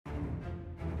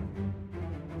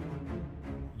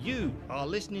You are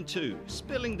listening to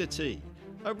Spilling the Tea,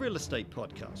 a real estate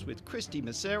podcast with Kristy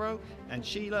and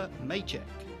Shelagh Maycheck.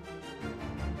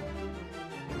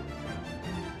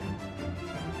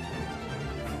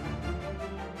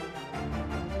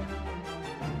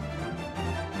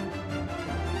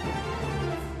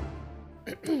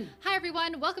 Hi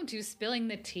everyone, welcome to Spilling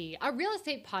the Tea, a real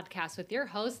estate podcast with your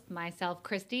host, myself,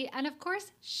 Kristy, and of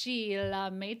course,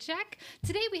 Shelagh Maycheck.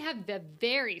 Today we have the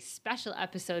very special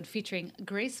episode featuring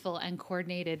graceful and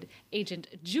coordinated agent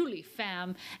Julie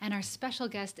Pham, and our special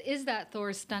guest is that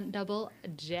Thor stunt double,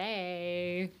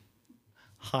 Jay.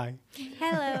 Hi.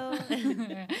 Hello.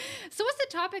 So what's the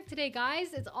topic today,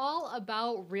 guys? It's all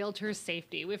about realtor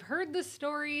safety. We've heard the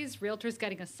stories, realtors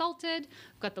getting assaulted.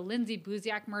 We've got the Lindsay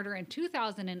Buziak murder in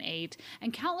 2008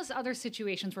 and countless other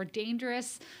situations where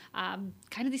dangerous,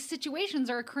 these situations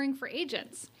are occurring for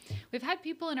agents. We've had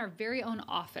people in our very own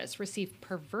office receive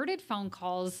perverted phone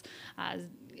calls,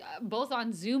 both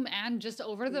on Zoom and just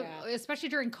over especially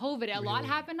during COVID. A lot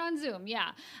happened on Zoom,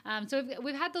 So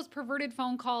we've had those perverted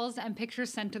phone calls and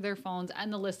pictures sent to their phones,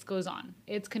 and the list goes on.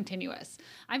 It's continuous.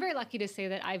 I'm very lucky to say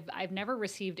that I've never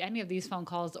received any of these phone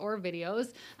calls or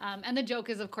videos. And the joke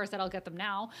is, of course, that I'll get them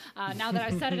now that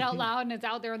I've said it out loud and it's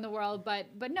out there in the world. But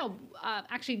no,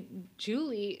 actually,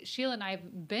 Julie, Shelagh, and I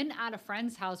have been at a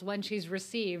friend's house when she's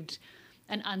received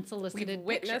an unsolicited We've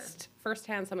witnessed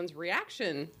firsthand someone's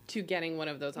reaction to getting one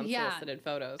of those unsolicited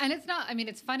photos. And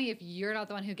it's funny if you're not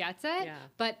the one who gets it,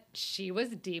 but she was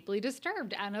deeply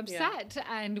disturbed and upset.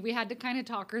 Yeah. And we had to kind of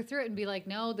talk her through it and be like,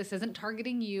 no, this isn't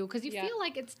targeting you. Because you feel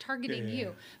like it's targeting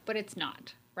you, but it's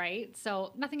not, right?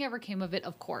 So nothing ever came of it,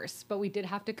 of course. But we did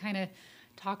have to kind of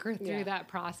talk her through that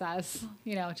process.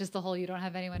 Just the whole, you don't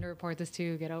have anyone to report this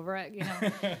to, get over it,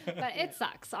 But it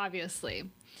sucks,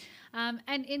 obviously.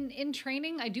 And in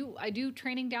training, I do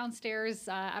training downstairs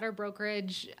at our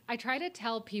brokerage. I try to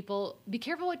tell people, be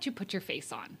careful what you put your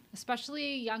face on,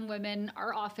 especially young women.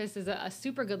 Our office is a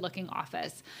super good looking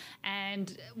office,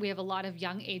 and we have a lot of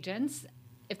young agents.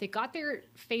 If they got their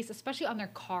face, especially on their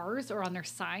cars or on their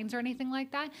signs or anything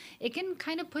like that, it can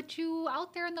kind of put you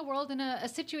out there in the world in a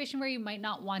situation where you might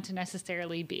not want to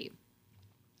necessarily be.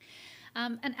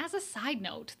 And as a side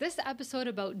note, this episode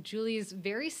about Julie's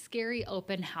very scary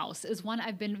open house is one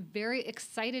I've been very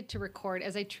excited to record,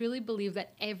 as I truly believe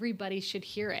that everybody should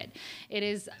hear it. It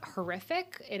is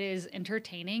horrific, it is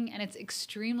entertaining, and it's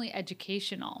extremely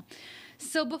educational.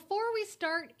 So before we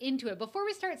start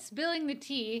spilling the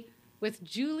tea with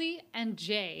Julie and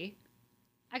Jay,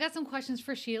 I got some questions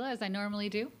for Shelagh, as I normally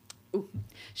do. Ooh.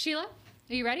 Shelagh,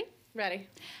 are you ready? Ready.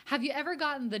 Have you ever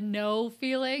gotten the no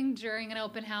feeling during an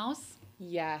open house?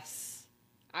 Yes.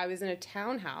 I was in a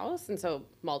townhouse, and so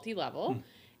multi-level,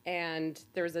 and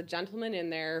there was a gentleman in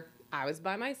there. I was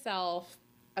by myself.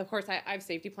 Of course, I have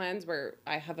safety plans where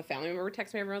I have a family member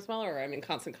text me every once in a while, or I'm in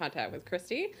constant contact with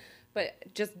Kristy, but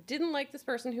just didn't like this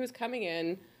person who was coming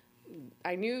in.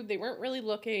 I knew they weren't really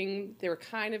looking. They were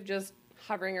kind of just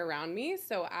hovering around me.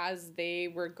 So as they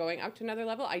were going up to another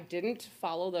level, I didn't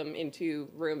follow them into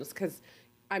rooms because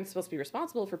I'm supposed to be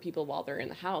responsible for people while they're in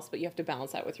the house, but you have to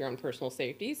balance that with your own personal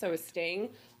safety. So I was staying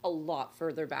a lot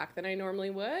further back than I normally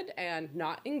would and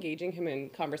not engaging him in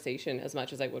conversation as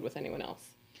much as I would with anyone else.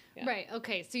 Yeah. Right.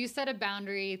 Okay. So you set a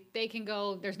boundary. They can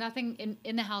go. There's nothing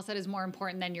in the house that is more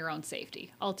important than your own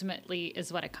safety. Ultimately,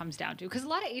 is what it comes down to. Because a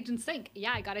lot of agents think,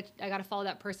 I gotta follow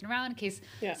that person around in case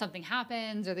something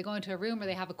happens, or they go into a room, or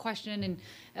they have a question,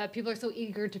 and people are so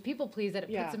eager to people please that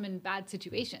it puts them in bad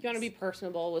situations. You want to be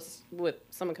personable with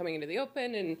someone coming into the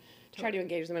open and try to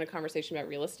engage them in a conversation about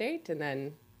real estate,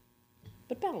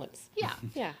 but balance. Yeah.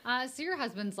 Yeah. So your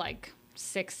husband's like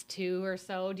 6'2" or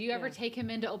so. Do you ever take him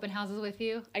into open houses with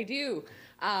you? I do.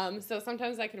 So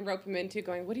sometimes I can rope him into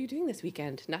going, what are you doing this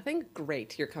weekend? Nothing?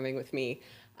 Great, you're coming with me.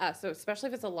 So especially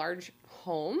if it's a large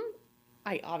home,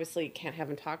 I obviously can't have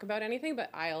him talk about anything, but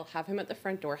I'll have him at the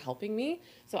front door helping me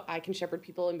so I can shepherd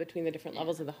people in between the different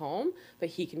levels of the home, but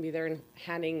he can be there and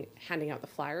handing out the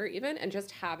flyer even, and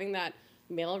just having that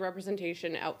male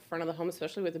representation out front of the home,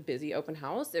 especially with a busy open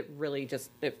house, it really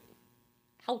just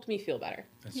helped me feel better.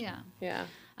 Yeah.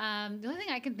 The only thing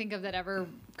I can think of that ever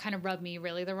kind of rubbed me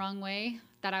really the wrong way,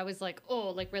 that I was like,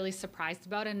 really surprised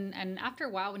about. And after a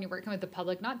while, when you're working with the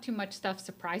public, not too much stuff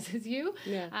surprises you.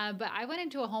 Yeah. But I went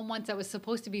into a home once that was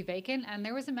supposed to be vacant, and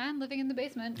there was a man living in the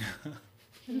basement.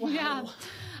 Wow.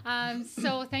 Yeah.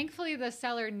 So thankfully the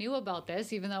seller knew about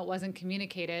this, even though it wasn't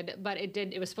communicated, but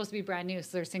it was supposed to be brand new.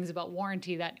 So there's things about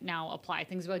warranty that now apply,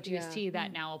 things about GST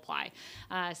that now apply.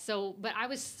 But I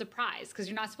was surprised because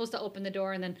you're not supposed to open the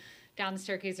door and then down the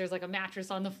staircase, there's like a mattress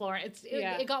on the floor.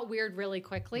 It got weird really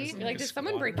quickly. You're like, did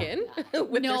someone break in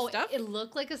with their stuff? It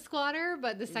looked like a squatter,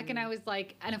 but the second I was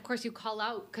like, and of course you call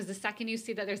out, because the second you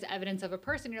see that there's evidence of a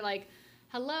person, you're like,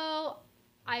 hello,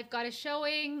 I've got a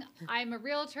showing. I'm a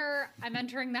realtor. I'm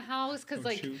entering the house because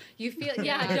like shoot. You feel,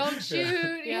 don't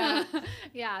shoot.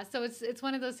 Yeah. So it's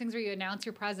one of those things where you announce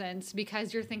your presence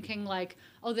because you're thinking like,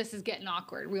 oh, this is getting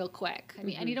awkward real quick. I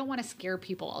mean, and you don't want to scare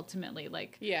people ultimately.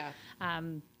 Like,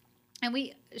 and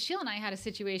Sheila and I had a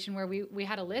situation where we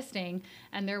had a listing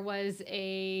and there was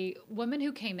a woman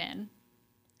who came in.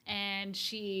 And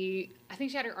I think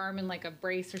she had her arm in like a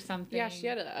brace or something. Yeah, she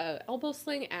had a elbow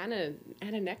sling and a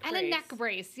neck brace. And a neck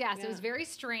brace, yes. Yeah. It was very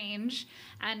strange.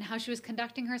 And how she was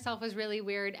conducting herself was really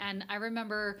weird. And I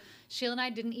remember Sheila and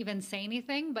I didn't even say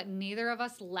anything, but neither of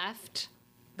us left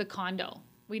the condo.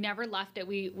 We never left it.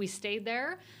 We stayed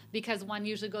there because one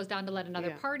usually goes down to let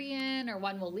another party in or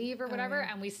one will leave or whatever.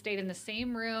 And we stayed in the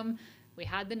same room. We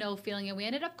had the no feeling, and we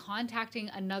ended up contacting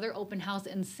another open house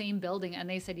in the same building, and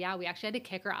they said, yeah, we actually had to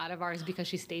kick her out of ours because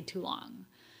she stayed too long.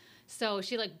 So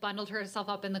she like bundled herself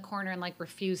up in the corner and like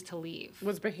refused to leave.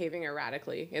 Was behaving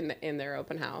erratically in their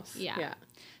open house. Yeah.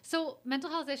 So mental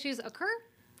health issues occur.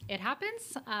 It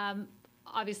happens.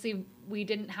 Obviously, we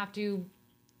didn't have to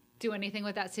do anything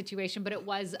with that situation, but it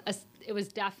was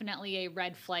definitely a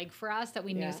red flag for us that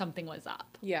we knew something was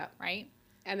up. Yeah. Right?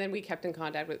 And then we kept in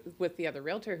contact with the other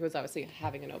realtor who was obviously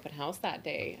having an open house that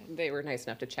day. They were nice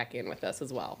enough to check in with us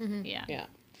as well. Mm-hmm. Yeah. And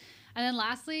then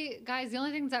lastly, guys, the only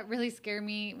things that really scare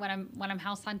me when I'm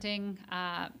house hunting,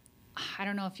 I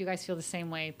don't know if you guys feel the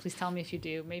same way. Please tell me if you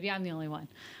do. Maybe I'm the only one.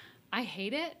 I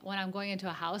hate it when I'm going into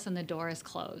a house and the door is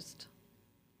closed.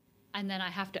 And then I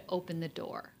have to open the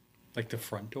door. Like the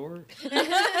front door?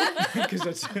 Because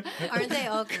that's aren't they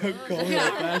all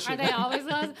closed? Are they always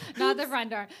closed? Not the front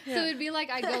door. Yeah. So it'd be like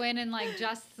I go in and like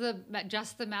just the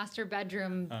master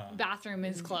bedroom bathroom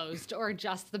is closed, or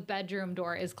just the bedroom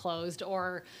door is closed,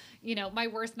 or my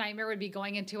worst nightmare would be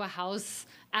going into a house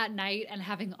at night and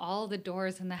having all the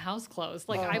doors in the house closed.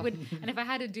 Like I would, and if I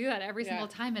had to do that every single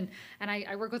time, and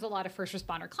I work with a lot of first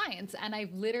responder clients, and I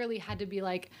literally had to be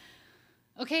like,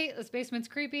 okay, this basement's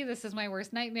creepy. This is my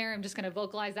worst nightmare. I'm just going to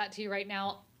vocalize that to you right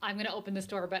now. I'm going to open this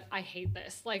door, but I hate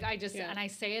this. Like and I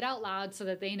say it out loud so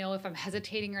that they know if I'm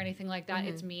hesitating or anything like that,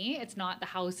 it's me. It's not the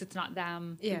house. It's not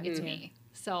them. It's me.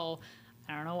 So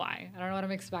I don't know why. I don't know what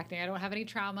I'm expecting. I don't have any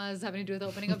traumas having to do with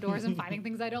opening up doors and finding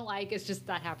things I don't like. It's just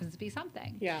that happens to be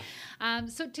something. Yeah.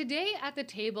 So today at the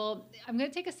table, I'm going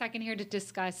to take a second here to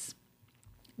discuss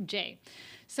Jay.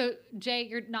 So, Jay,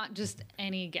 you're not just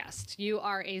any guest. You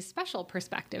are a special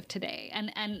perspective today.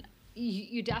 And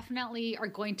you definitely are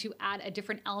going to add a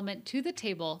different element to the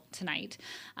table tonight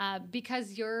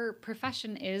because your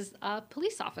profession is a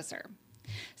police officer.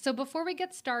 So before we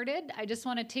get started, I just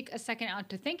want to take a second out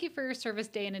to thank you for your service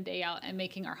day in and day out and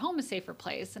making our home a safer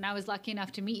place. And I was lucky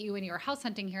enough to meet you when you were house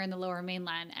hunting here in the Lower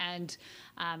Mainland. And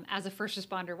as a first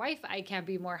responder wife, I can't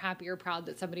be more happy or proud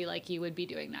that somebody like you would be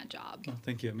doing that job. Oh,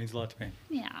 thank you. It means a lot to me.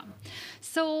 Yeah.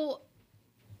 So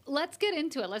let's get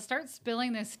into it. Let's start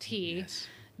spilling this tea. Yes.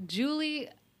 Julie,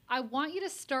 I want you to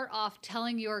start off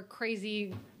telling your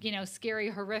crazy, scary,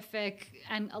 horrific,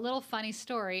 and a little funny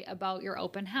story about your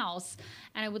open house.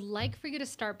 And I would like for you to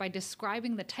start by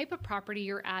describing the type of property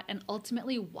you're at and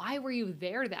ultimately why were you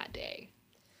there that day?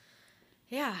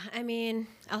 Yeah, I mean,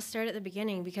 I'll start at the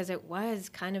beginning because it was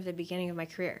kind of the beginning of my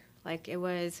career. Like I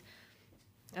was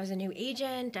a new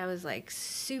agent. I was like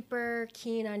super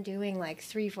keen on doing like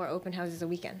 3-4 open houses a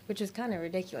weekend, which is kind of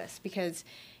ridiculous because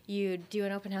you do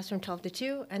an open house from 12 to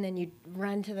 2, and then you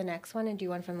run to the next one and do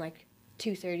one from like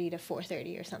 2:30 to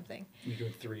 4:30 or something. You're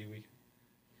doing 3 a week?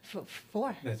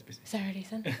 4. That's busy. Saturday,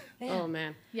 Sunday. Yeah. Oh,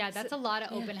 man. Yeah, that's a lot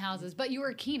of open houses. But you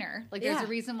were keener. Like, there's a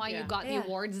reason why you got the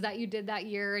awards that you did that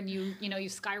year, and you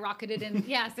skyrocketed in.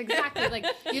 Yes, exactly. Like,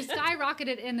 you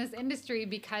skyrocketed in this industry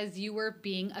because you were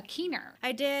being a keener.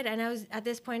 I did, and at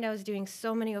this point, I was doing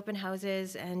so many open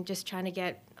houses and just trying to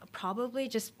get probably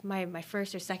just my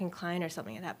first or second client or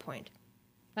something at that point.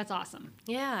 That's awesome.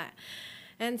 Yeah.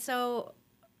 And so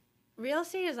real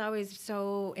estate is always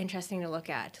so interesting to look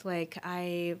at. Like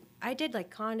I did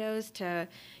like condos to,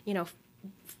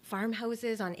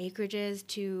 farmhouses on acreages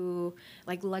to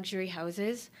like luxury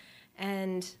houses.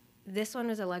 And this one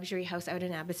was a luxury house out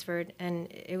in Abbotsford, and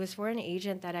it was for an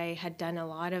agent that I had done a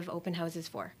lot of open houses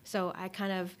for. So I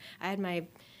had my,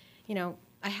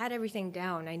 I had everything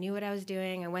down. I knew what I was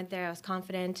doing. I went there. I was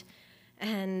confident.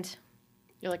 And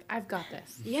you're like, I've got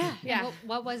this. Yeah. Yeah.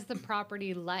 What was the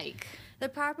property like? The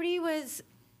property was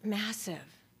massive.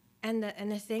 And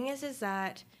the thing is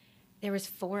that there was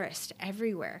forest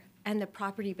everywhere. and the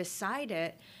property beside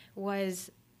it was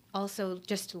also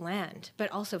just land,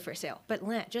 but also for sale, but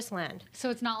just land. So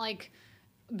it's not like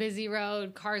busy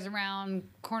road, cars around,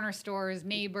 corner stores,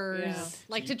 neighbors. Yeah.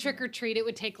 Like to trick or treat, it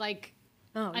would take like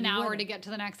an hour to get to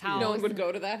the next house. No one would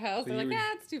go to that house. They're like,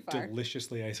 it's too far.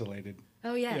 Deliciously isolated.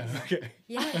 Oh, yes. Yeah, okay.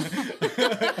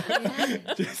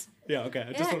 Yes.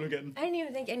 Okay. Just what I'm getting. I didn't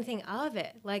even think anything of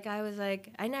it. Like, I was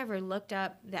like, I never looked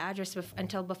up the address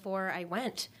until before I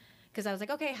went. Because I was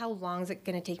like, okay, how long is it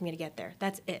going to take me to get there?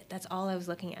 That's it. That's all I was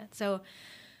looking at. So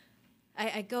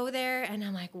I go there and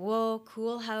I'm like, whoa,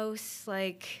 cool house.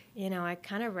 Like, you know, I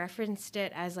kind of referenced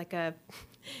it as like a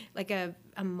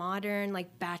modern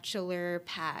like bachelor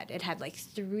pad. It had like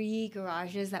 3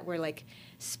 garages that were like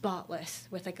spotless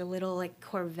with like a little like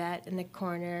Corvette in the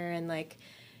corner and like,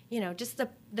 you know, just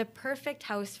the perfect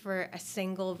house for a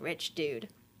single rich dude.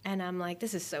 And I'm like,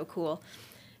 this is so cool.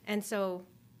 And so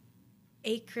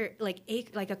a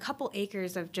couple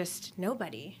acres of just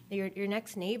nobody. Your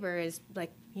next neighbor is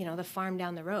like, you know, the farm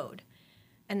down the road.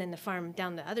 And then the farm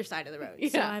down the other side of the road. Yeah.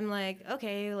 So I'm like,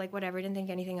 okay, like whatever, didn't think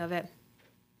anything of it.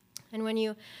 And when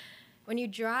you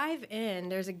drive in,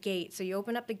 there's a gate. So you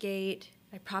open up the gate.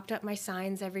 I propped up my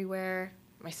signs everywhere.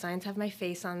 My signs have my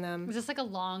face on them. Was this like a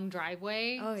long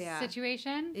driveway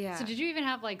situation? Yeah. So did you even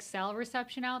have like cell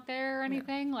reception out there or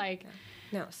anything?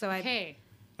 No. So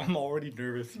I'm already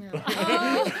nervous.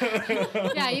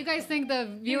 Yeah, you guys think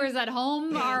the viewers at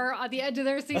home are at the edge of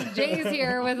their seats. Jay's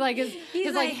here with like his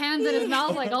hands in his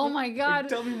mouth, like, oh my God.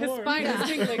 Tell me more. His spine is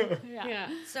tingling. Yeah.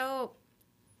 So,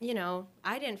 you know,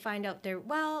 I didn't find out there.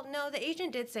 Well, no, the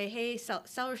agent did say, hey, cell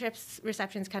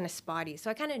reception's kind of spotty.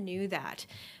 So I kind of knew that.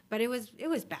 But it was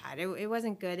bad. It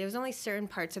wasn't good. There was only certain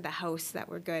parts of the house that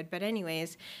were good. But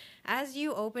anyways, as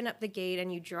you open up the gate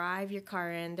and you drive your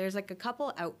car in, there's like a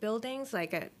couple outbuildings,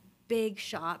 like a big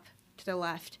shop to the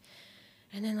left,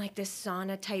 and then like this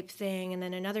sauna type thing, and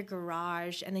then another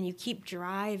garage, and then you keep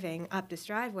driving up this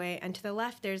driveway, and to the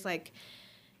left there's like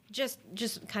just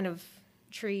kind of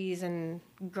trees and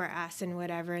grass and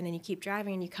whatever, and then you keep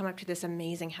driving and you come up to this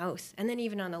amazing house, and then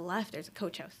even on the left there's a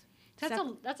coach house. That's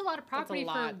a lot of property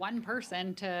for one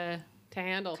person to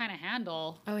handle. Kind of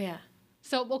handle. Oh yeah.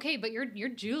 So, okay, but you're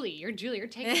Julie. You're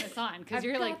taking this on because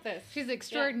you're like, this. She's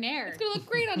extraordinaire. It's going to look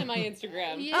great on my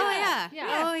Instagram. Yeah. Oh,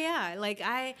 yeah. Oh, yeah. Like,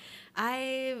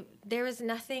 there was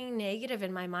nothing negative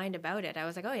in my mind about it. I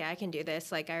was like, oh, yeah, I can do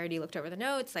this. Like, I already looked over the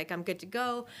notes. Like, I'm good to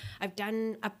go. I've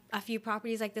done a few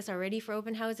properties like this already for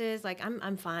open houses. Like,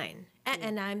 I'm fine.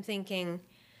 And I'm thinking,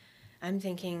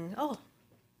 oh,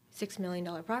 $6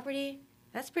 million property.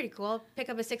 That's pretty cool. Pick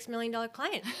up a $6 million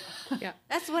client. Yeah.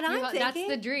 That's what I'm thinking. That's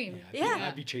the dream. Yeah.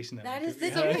 I'd be chasing that. That is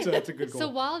the dream. That's a good goal. So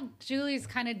while Julie's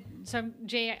kind of,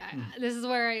 Jay, this is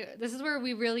where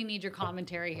we really need your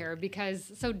commentary here because,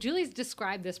 so Julie's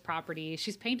described this property.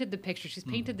 She's painted the picture. She's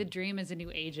painted the dream as a new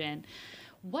agent.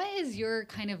 What is your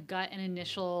kind of gut and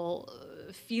initial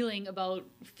feeling about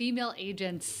female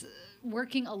agents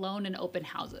working alone in open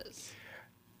houses?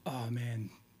 Oh,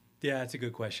 man. Yeah, that's a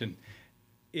good question.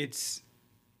 It's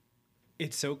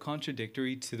so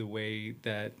contradictory to the way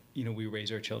that, you know, we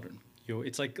raise our children. You know,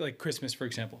 it's like Christmas, for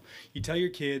example. You tell your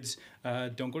kids,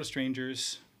 don't go to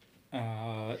strangers,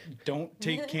 don't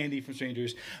take candy from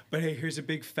strangers, but hey, here's a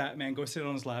big fat man, go sit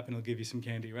on his lap and he'll give you some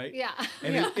candy, right? Yeah.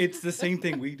 And it's the same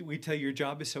thing. We tell you your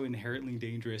job is so inherently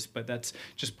dangerous, but that's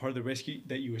just part of the risk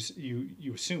that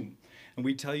you assume. And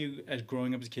we tell you as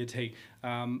growing up as kids, hey,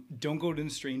 don't go to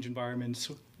strange environments,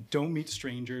 don't meet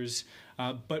strangers,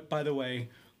 but by the way,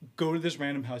 go to this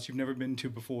random house you've never been to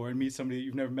before and meet somebody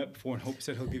you've never met before and hopes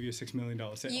that he'll give you a $6 million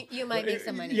sale. You might make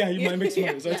some money. Yeah, you might make some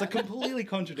money. So it's like completely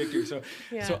contradictory. So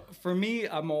for me,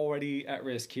 I'm already at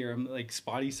risk here. I'm like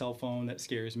spotty cell phone, that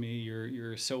scares me.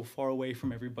 You're so far away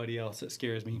from everybody else, that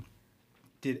scares me.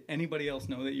 Did anybody else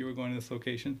know that you were going to this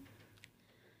location?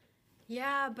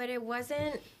 Yeah, but it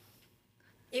wasn't.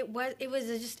 It was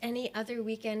just any other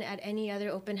weekend at any other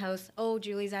open house. Oh,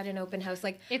 Julie's at an open house.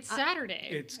 Like it's Saturday.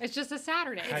 It's just a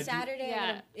Saturday. It's Saturday.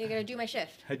 Yeah. You're gonna do my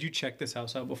shift. Had you checked this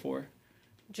house out before?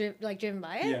 Driven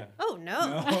by it? Yeah. Oh no.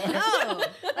 No.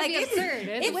 Like it's absurd.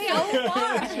 It's way so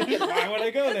far. Why would I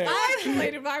go there?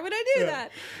 Why would I do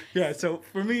that? Yeah. So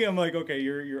for me, I'm like, okay,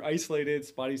 you're isolated,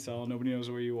 spotty cell. Nobody knows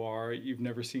where you are. You've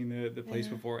never seen the place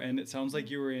before, and it sounds like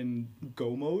you were in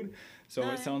go mode. So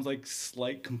it sounds like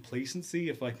slight complacency,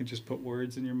 if I can just put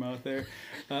words in your mouth there.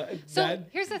 So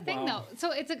here's the thing, though.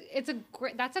 So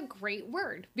that's a great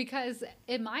word because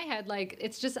in my head, like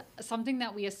it's just something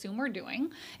that we assume we're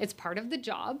doing. It's part of the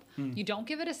job. You don't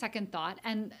give it a second thought,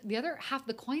 and the other half of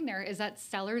the coin there is that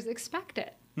sellers expect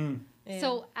it. Yeah.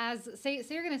 So say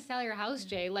you're going to sell your house,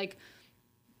 Jay, like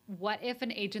what if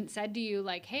an agent said to you,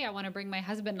 like, hey, I want to bring my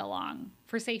husband along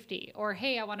for safety, or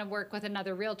hey, I want to work with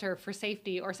another realtor for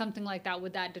safety, or something like that?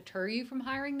 Would that deter you from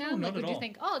hiring them? No, not like, would at you all.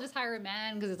 think, oh, I'll just hire a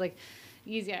man because it's like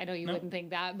easy? I know you wouldn't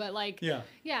think that, but like, yeah.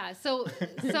 So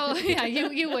yeah,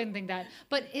 you wouldn't think that.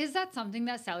 But is that something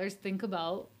that sellers think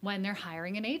about when they're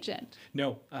hiring an agent?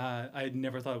 No, I had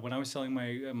never thought. When I was selling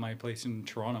my place in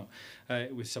Toronto,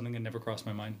 it was something that never crossed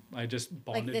my mind. I just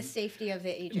bonded. Like the safety of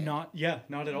the agent. Not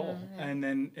at all. And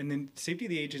then safety of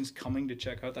the agents coming to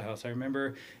check out the house. I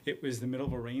remember it was the middle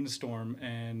of a rainstorm,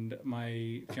 and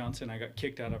my fiance and I got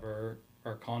kicked out of our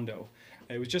condo.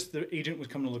 It was just the agent was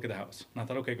coming to look at the house. And I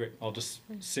thought, okay, great. I'll just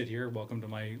sit here. Welcome to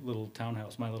my little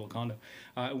townhouse, my little condo.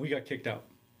 We got kicked out.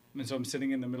 And so I'm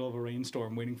sitting in the middle of a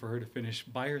rainstorm waiting for her to finish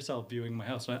by herself viewing my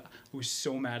house. And I was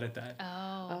so mad at that.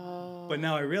 Oh. But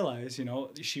now I realize,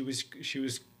 she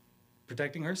was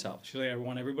protecting herself. She's like, I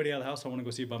want everybody out of the house. I want to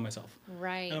go see it by myself.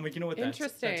 Right. And I'm like, you know what? That's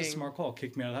a smart call.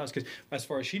 Kick me out of the house. Because as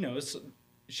far as she knows,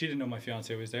 she didn't know my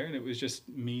fiance was there, and it was just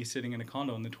me sitting in a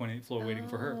condo on the 28th floor waiting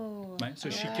for her. Right? So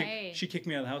she kicked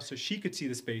me out of the house so she could see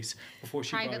the space before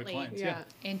she brought her clients. Yeah.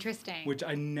 Interesting. Which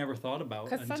I never thought about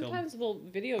because sometimes we'll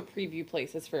video preview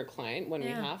places for a client when we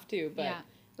have to,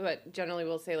 but generally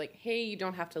we'll say like, hey, you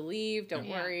don't have to leave. Don't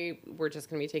worry. We're just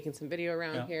going to be taking some video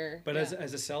around here. But as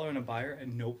a seller and a buyer, at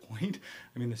no point,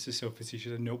 I mean, this is so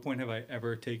facetious, at no point have I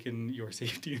ever taken your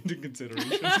safety into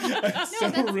consideration.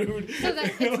 That's rude. So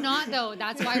it's not though.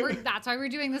 That's why we're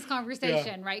doing this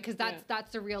conversation, right? Because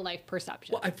that's the real life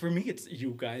perception. Well, for me, it's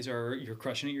you guys you're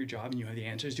crushing at your job and you have the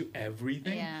answers to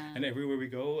everything. Yeah. And everywhere we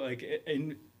go, like,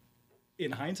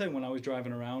 in hindsight, when I was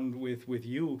driving around with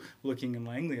you looking in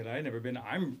Langley that I had never been,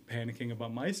 I'm panicking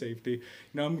about my safety.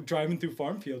 I'm driving through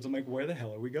farm fields. I'm like, where the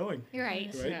hell are we going? You're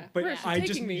right. Yeah. But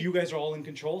you guys are all in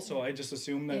control, so I just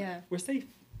assume that we're safe.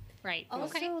 Right.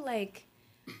 Also, like,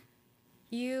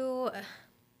 you're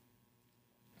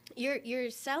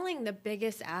selling the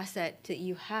biggest asset that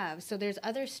you have, so there's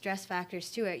other stress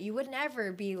factors to it. You would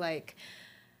never be like,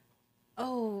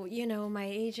 oh, my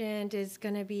agent is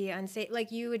gonna be unsafe.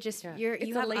 Like, you would just you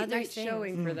have late other night things.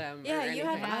 showing for them. Yeah, you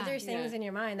have other things in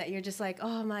your mind that you're just like,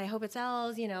 oh my, I hope it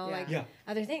sells.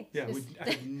 Other things. Yeah,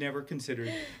 I've never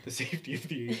considered the safety of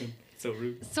the agent. So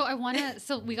rude.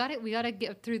 So we gotta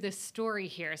get through this story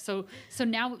here. So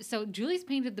Julie's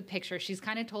painted the picture. She's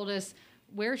kind of told us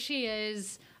where she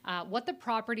is, what the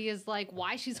property is like,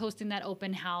 why she's hosting that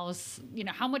open house,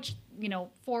 how much,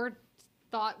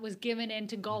 forethought was given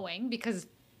into going because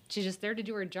she's just there to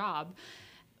do her job.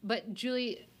 But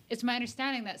Julie, it's my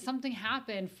understanding that something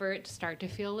happened for it to start to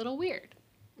feel a little weird.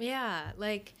 Yeah,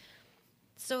 like,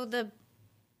 so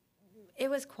it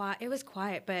was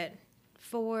quiet, but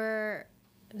for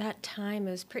that time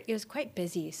it was quite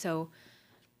busy. So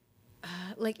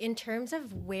like, in terms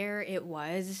of where it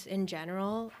was in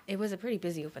general, it was a pretty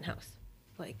busy open house.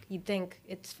 Like, you'd think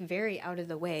it's very out of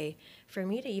the way for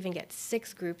me to even get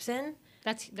 6 groups in.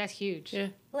 That's huge. Yeah.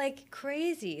 Like,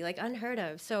 crazy, like unheard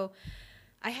of. So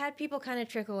I had people kind of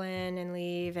trickle in and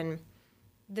leave, and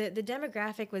the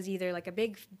demographic was either like a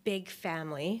big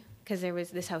family, because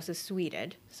this house is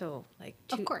suited. So like,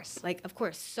 of course,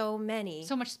 so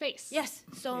much space. Yes.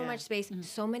 So much space,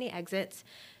 so many exits,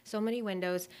 so many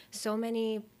windows, so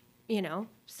many,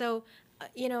 so,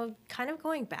 kind of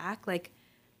going back, like,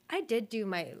 I did do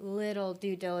my little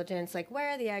due diligence, like,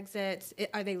 where are the exits?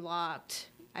 Are they locked?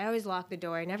 I always lock the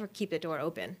door. I never keep the door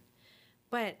open.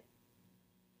 But,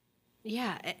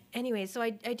 yeah, anyway, so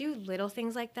I do little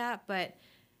things like that, but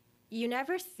you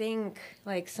never think,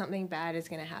 like, something bad is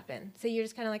going to happen. So you're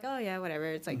just kind of like, oh, yeah, whatever.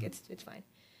 It's like, it's fine.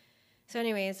 So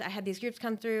anyways, I had these groups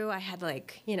come through. I had,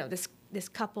 like, this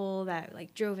couple that,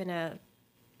 like, drove in a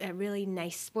really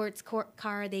nice sports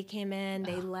car. They came in,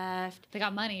 they left. They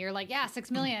got money. You're like, yeah,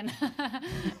 $6 million.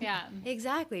 Yeah.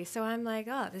 Exactly. So I'm like,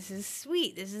 oh, this is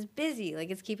sweet. This is busy. Like,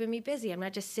 it's keeping me busy. I'm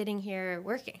not just sitting here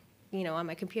working, on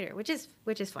my computer, which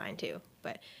is fine too.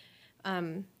 But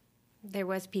there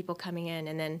was people coming in,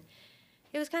 and then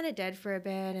it was kind of dead for a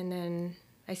bit, and then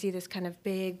I see this kind of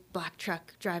big black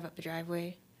truck drive up the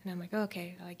driveway, and I'm like, oh,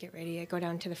 okay, I get ready. I go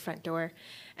down to the front door,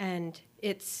 and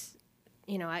it's,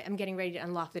 I'm getting ready to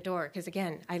unlock the door because,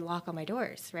 again, I lock all my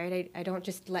doors, right? I don't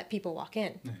just let people walk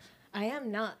in. Nice. I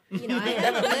am not, I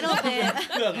am a little bit.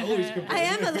 I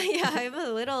am a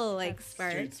little, like,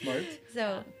 smart. Street smart.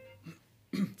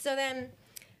 So then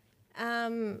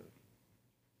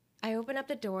I open up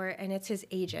the door, and it's his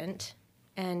agent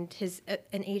and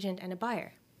an agent and a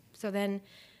buyer. So then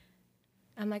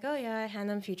I'm like, oh, yeah, I hand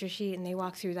them a future sheet, and they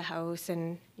walk through the house.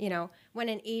 And, when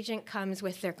an agent comes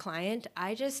with their client,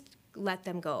 I just let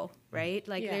them go, right?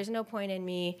 Like, there's no point in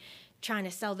me trying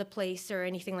to sell the place or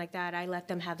anything like that. I let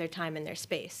them have their time and their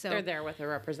space. So they're there with a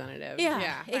representative.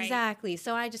 Yeah, exactly.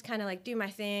 So I just kind of like do my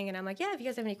thing, and I'm like, yeah, if you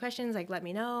guys have any questions, like let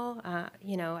me know.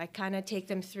 I kind of take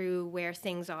them through where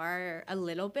things are a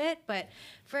little bit, but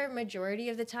for a majority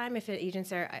of the time, if the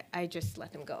agent's there, I just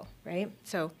let them go, right?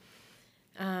 So.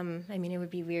 It would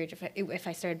be weird if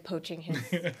I started poaching his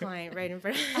client right in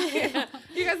front of me.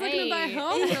 You guys looking to buy a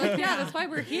home? Like, yeah, that's why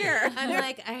we're here. I'm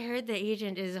like, I heard the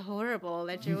agent is horrible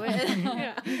that you're with.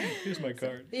 Here's my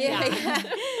card. Yeah.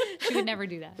 She would never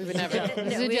do that. We would never.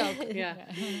 It's a joke. Yeah.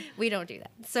 We don't do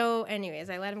that. So anyways,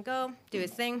 I let him go, do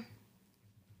his thing.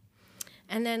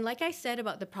 And then, like I said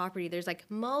about the property, there's like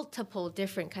multiple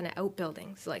different kind of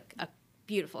outbuildings, like a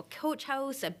beautiful coach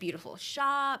house, a beautiful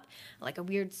shop, like a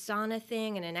weird sauna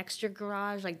thing, and an extra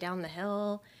garage like down the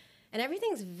hill. And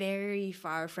everything's very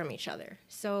far from each other.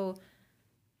 So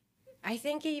I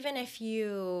think even if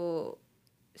you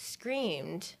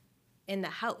screamed in the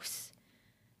house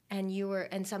and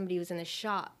somebody was in the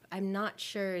shop, I'm not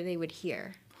sure they would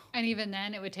hear. And even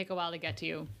then, it would take a while to get to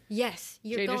you. Yes,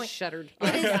 Jay just shuddered.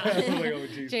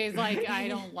 Jay's like, I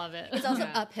don't love it. It's also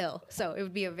uphill, so it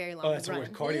would be a very long run. Oh, that's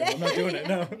worth cardio. I'm not doing it,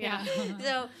 no. Yeah.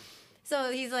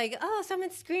 So he's like, oh,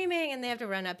 someone's screaming, and they have to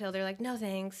run uphill. They're like, no,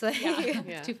 thanks.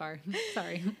 It's too far.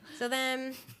 Sorry. So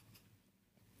then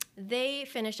they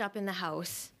finish up in the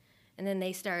house, and then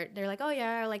they're like, oh,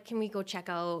 yeah, like, can we go check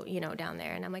out, down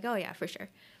there? And I'm like, oh, yeah, for sure.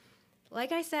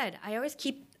 Like I said, I always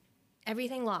keep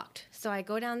everything locked. So I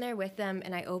go down there with them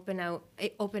and I open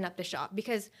up the shop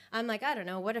because I'm like, I don't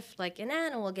know, what if like an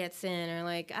animal gets in or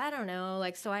like, I don't know.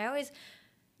 Like, so I always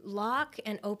lock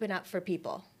and open up for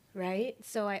people, right?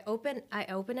 So I open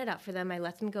it up for them. I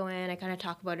let them go in. I kind of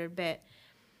talk about it a bit.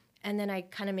 And then I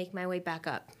kind of make my way back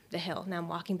up the hill. Now I'm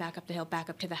walking back up the hill,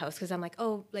 back up to the house because I'm like,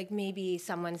 oh, like maybe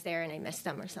someone's there and I missed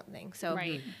them or something. So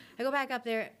I go back up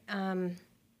there. And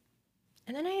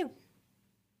then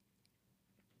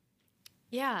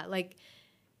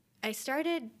I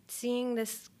started seeing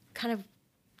this kind of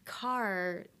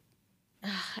car,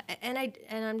 and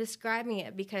I'm describing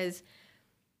it because,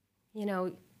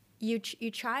 you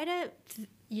try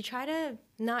to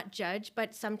not judge,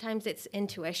 but sometimes it's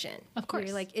intuition. Of course.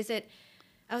 You're like, is it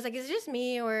just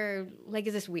me or like,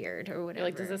 is this weird or whatever? You're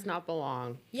like, does this not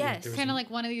belong? Yes. Kind of like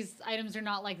one of these items are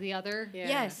not like the other. Yeah.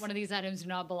 Yes. One of these items do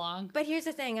not belong. But here's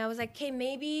the thing. I was like, okay,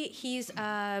 maybe he's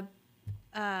a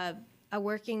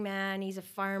working man. He's a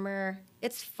farmer.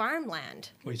 It's farmland.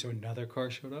 Wait, so another car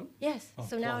showed up? Yes. Oh,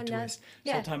 so now plot another. twist.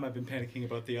 Yeah. This whole time I've been panicking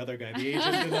about the other guy, the agent,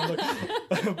 and I'm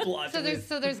like, plot twist.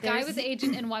 So there's guy with the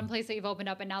agent in one place that you've opened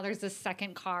up, and now there's this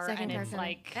second car, and it's coming.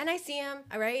 like. And I see him.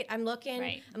 All right. I'm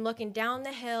looking down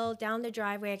the hill, down the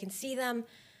driveway. I can see them,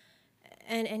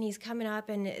 and he's coming up,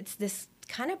 and it's this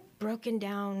kind of broken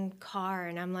down car,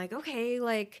 and I'm like, okay,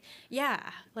 like, yeah,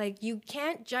 like you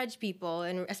can't judge people,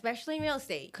 and especially in real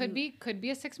estate. Could be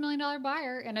a $6 million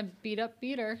buyer and a beat up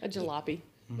beater. A jalopy.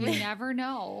 You never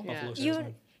know. Yeah.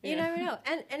 You never know,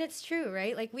 and it's true,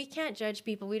 right? Like we can't judge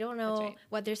people. We don't know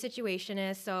what their situation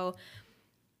is. So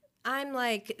I'm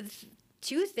like,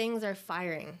 two things are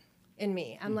firing in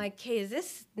me. I'm like, hey, is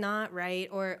this not right,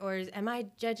 or am I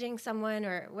judging someone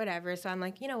or whatever? So I'm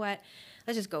like, you know what?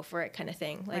 Let's just go for it, kind of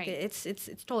thing. Like it's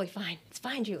totally fine. It's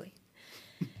fine, Julie.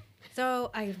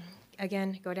 So I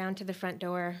again go down to the front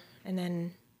door, and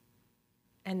then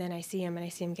I see him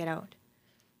get out.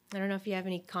 I don't know if you have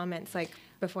any comments like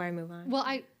before I move on. Well,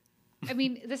 I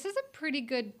mean, this is a pretty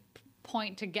good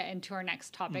point to get into our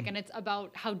next topic, and it's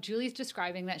about how Julie's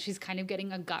describing that she's kind of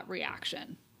getting a gut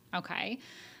reaction. Okay,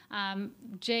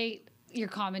 Jay, your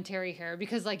commentary here,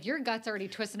 because like your gut's already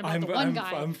twisting about the one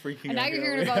guy. I'm freaking and now out you're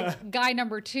here. hearing about guy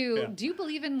number two. Yeah. Do you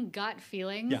believe in gut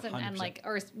feelings? Yeah, and like,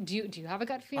 or do you have a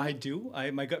gut feeling? I do.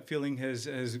 My gut feeling has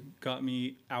got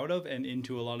me out of and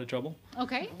into a lot of trouble.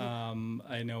 Okay.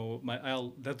 I know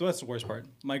that's the worst part.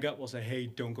 My gut will say, hey,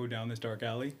 don't go down this dark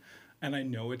alley. And I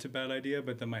know it's a bad idea,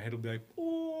 but then my head will be like,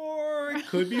 or it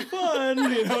could be fun,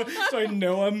 So I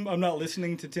know I'm not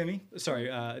listening to Timmy. Sorry,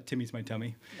 Timmy's my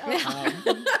tummy.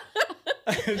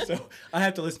 So I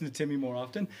have to listen to Timmy more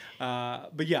often.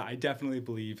 But yeah, I definitely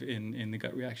believe in the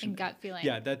gut reaction. In gut feeling.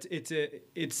 Yeah,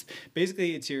 it's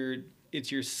basically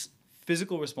your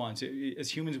physical response. As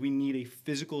humans, we need a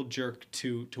physical jerk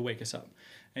to wake us up.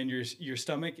 And your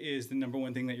stomach is the number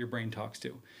one thing that your brain talks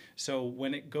to. So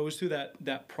when it goes through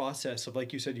that process of,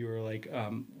 like you said, you were like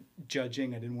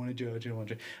judging. I didn't want to judge.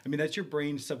 I mean, that's your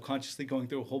brain subconsciously going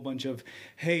through a whole bunch of,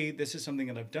 hey, this is something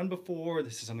that I've done before.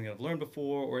 This is something that I've learned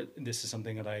before. Or this is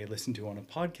something that I listened to on a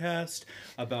podcast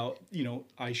about,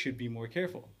 I should be more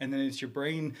careful. And then it's your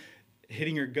brain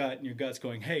hitting your gut, and your gut's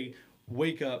going, hey,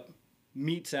 wake up,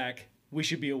 meat sack, we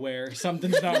should be aware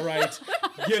something's not right.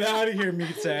 Get out of here,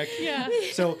 meat sack. Yeah.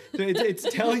 So it's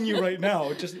telling you right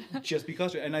now, just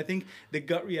because. And I think the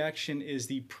gut reaction is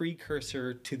the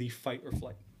precursor to the fight or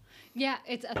flight. Yeah,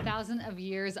 it's 1,000 of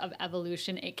years of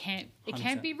evolution. It can't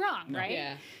 100%. be wrong, right?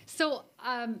 Yeah. So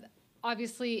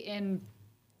obviously in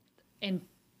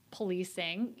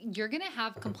policing, you're gonna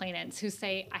have complainants who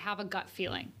say, I have a gut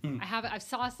feeling. I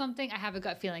saw something, I have a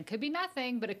gut feeling. Could be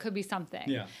nothing, but it could be something.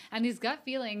 Yeah. And these gut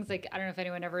feelings, like, I don't know if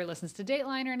anyone ever listens to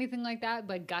Dateline or anything like that,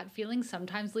 but gut feelings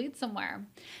sometimes lead somewhere.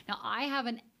 Now, I have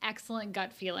an excellent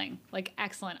gut feeling, like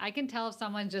excellent. I can tell if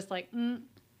someone's just like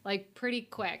pretty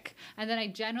quick. And then I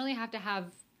generally have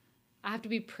to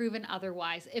be proven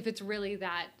otherwise if it's really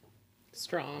that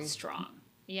Strong.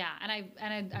 Yeah,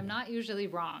 and I'm not usually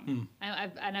wrong. I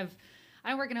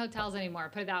don't work in hotels anymore,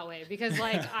 put it that way, because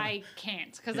like I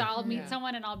can't, because I'll meet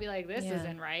someone and I'll be like, this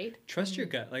isn't right. Trust your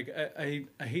gut. Like I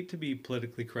hate to be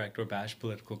politically correct or bash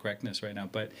political correctness right now,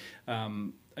 but I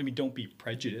mean, don't be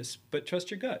prejudiced, but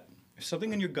trust your gut. If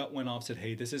something in your gut went off, said,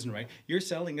 hey, this isn't right, you're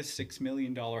selling a $6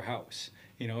 million house.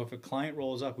 You know, if a client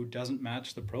rolls up who doesn't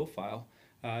match the profile,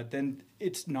 then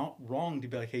it's not wrong to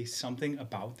be like, hey, something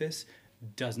about this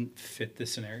doesn't fit the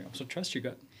scenario. So trust your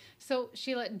gut. So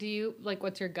Sheila, do you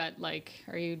what's your gut like?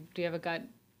 Do you have a gut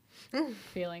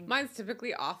feeling? Mine's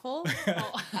typically awful.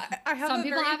 I have some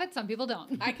people have it, some people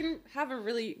don't. I can have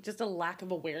just a lack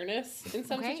of awareness in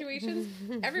some situations.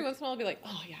 Every once in a while I'll be like,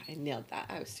 oh yeah, I nailed that.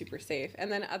 I was super safe.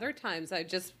 And then other times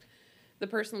the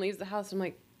person leaves the house. I'm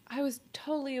like, I was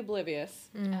totally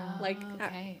oblivious.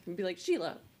 I'd be like,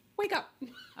 Sheila, wake up.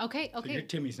 Okay. So your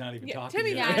Timmy's not even talking.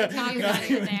 Timmy's not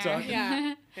even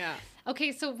there. Yeah.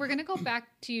 Okay, so we're gonna go back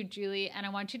to you, Julie, and I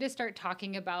want you to start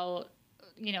talking about,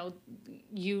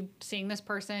 you seeing this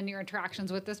person, your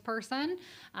interactions with this person.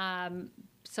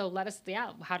 So let us,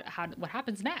 what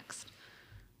happens next?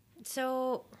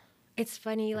 So it's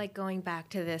funny, like going back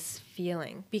to this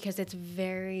feeling, because it's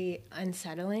very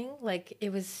unsettling. Like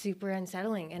it was super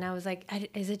unsettling, and I was like,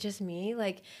 is it just me?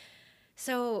 Like,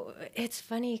 so it's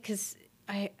funny because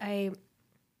I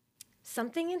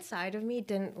something inside of me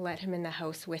didn't let him in the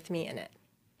house with me in it.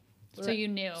 So you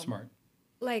knew. Smart.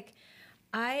 Like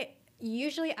I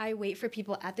wait for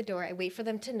people at the door. I wait for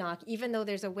them to knock, even though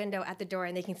there's a window at the door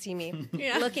and they can see me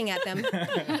looking at them.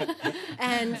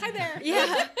 And hi there.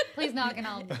 Yeah. Please knock and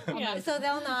I'll So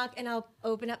they'll knock and I'll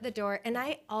open up the door, and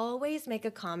I always make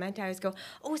a comment. I always go,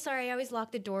 "Oh, sorry, I always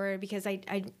lock the door because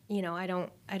you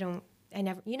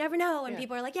never know." And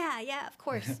people are like, "Yeah, of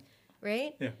course."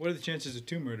 Right? Yeah. What are the chances of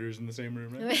 2 murders in the same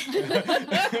room, right?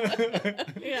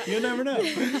 You never know.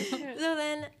 So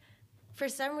then, for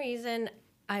some reason,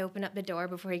 I open up the door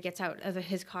before he gets out of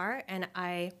his car, and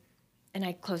I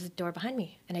close the door behind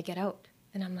me, and I get out.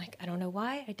 And I'm like, I don't know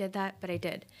why I did that, but I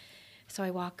did. So I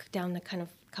walk down the kind of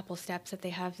couple steps that they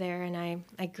have there, and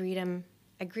I greet him.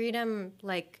 I greet him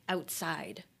like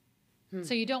outside.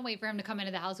 So you don't wait for him to come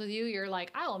into the house with you. You're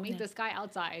like, I will meet this guy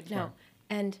outside. No.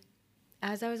 And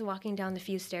as I was walking down the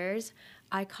few stairs,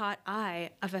 I caught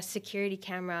eye of a security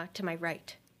camera to my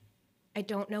right. I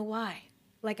don't know why.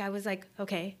 Like, I was like,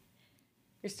 okay.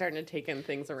 You're starting to take in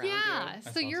things around you. Yeah.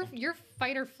 So awesome. your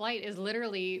fight or flight is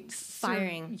literally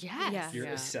Firing. Yes. Yeah. You're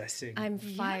assessing. I'm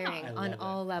firing I on love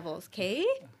all it. levels, okay?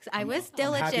 I was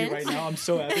diligent. I'm happy right now. I'm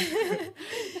so happy.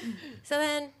 So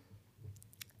then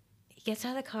he gets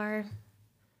out of the car,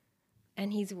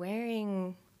 and he's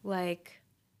wearing like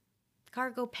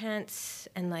cargo pants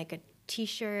and like a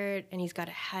t-shirt, and he's got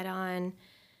a hat on.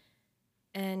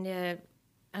 And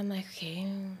I'm like, okay.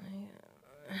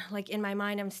 Like in my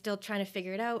mind, I'm still trying to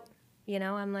figure it out.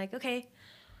 I'm like, okay,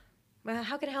 well,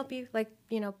 how can I help you? Like,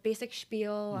 basic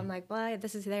spiel. I'm like, blah,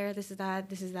 this is there, this is that,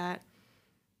 this is that.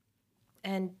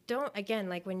 And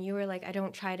like when you were like, I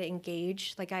don't try to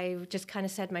engage, like I just kind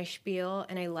of said my spiel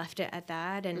and I left it at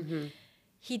that. And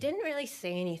he didn't really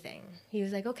say anything. He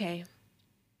was like, okay.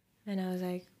 And I was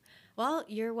like, well,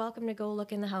 you're welcome to go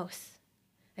look in the house.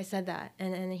 I said that.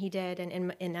 And he did.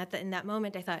 And in that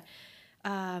moment, I thought,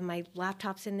 my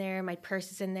laptop's in there, my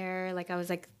purse is in there. Like I was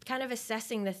like kind of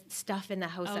assessing the stuff in the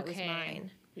house that was mine.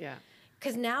 Yeah.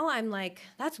 Because now I'm like,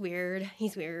 that's weird.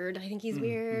 He's weird. I think he's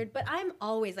weird. But I'm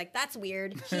always like, that's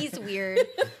weird. He's weird.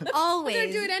 Always.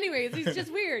 They're doing it anyways. He's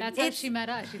just weird. That's how she met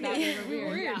us. She thought we were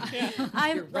weird. Yeah.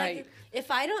 I'm You're right. like, if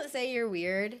I don't say you're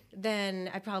weird, then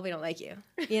I probably don't like you,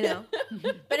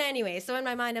 But anyway, so in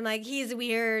my mind, I'm like, he's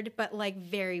weird, but like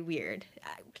very weird.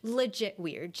 Legit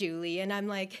weird, Julie. And I'm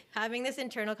like having this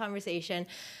internal conversation.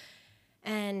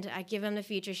 And I give him the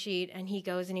feature sheet, and he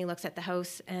goes and he looks at the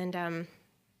house. And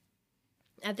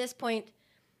at this point,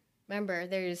 remember,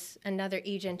 there's another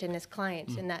agent and his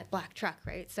client in that black truck,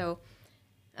 right? So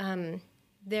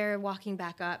they're walking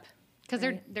back up. Because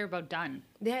they're about done.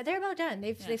 They're about done.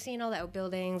 They've seen all the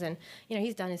outbuildings, and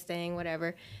he's done his thing,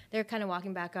 whatever. They're kind of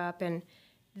walking back up, and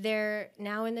they're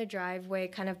now in the driveway,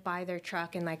 kind of by their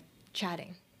truck and like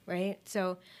chatting, right?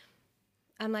 So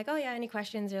I'm like, oh yeah, any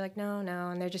questions? They're like, no,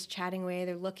 and they're just chatting away.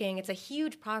 They're looking. It's a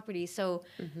huge property, so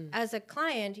as a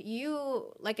client,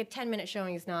 you like a 10-minute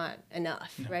showing is not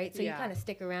enough, right? So you kind of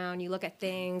stick around, you look at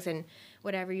things and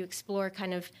whatever. You explore.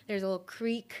 Kind of. There's a little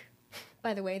creek.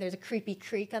 By the way, there's a creepy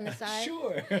creek on the side.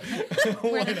 Sure.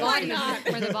 where the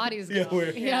bodies go.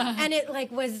 And it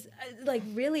like was like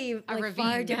really like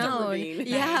far down.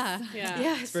 Yeah.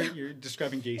 You're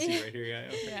describing Gacy right here. Yeah.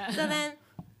 Okay. So then,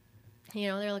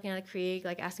 they're looking at the creek,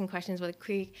 like asking questions about the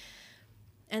creek,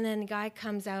 and then the guy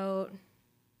comes out,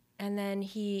 and then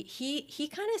he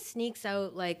kind of sneaks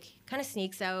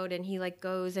out, and he like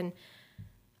goes, and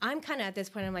I'm kind of at this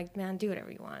point, I'm like, man, do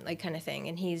whatever you want, like kind of thing,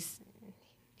 and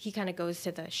he kind of goes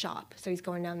to the shop. So he's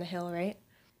going down the hill, right?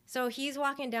 So he's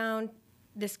walking down,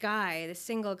 this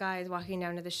single guy is walking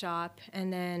down to the shop,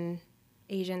 and then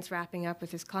agent's wrapping up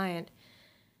with his client.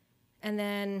 And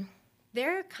then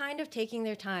they're kind of taking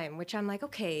their time, which I'm like,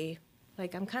 okay,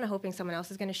 like I'm kind of hoping someone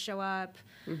else is going to show up.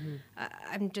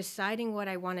 I'm deciding what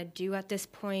I want to do at this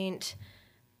point.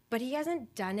 But he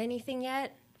hasn't done anything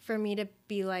yet for me to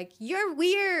be like, you're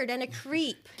weird and a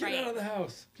creep. Get out of the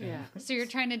house. Yeah. So you're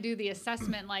trying to do the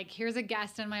assessment, like, here's a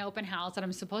guest in my open house that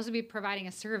I'm supposed to be providing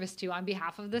a service to on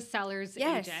behalf of the seller's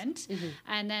agent.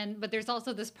 And then, but there's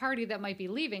also this party that might be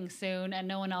leaving soon and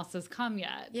no one else has come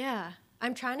yet. Yeah.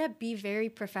 I'm trying to be very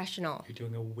professional. You're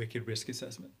doing a wicked risk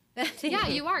assessment. Yeah,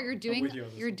 you are.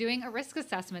 You're doing a risk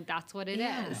assessment. That's what it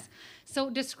is.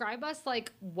 So describe us,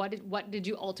 like, what did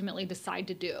you ultimately decide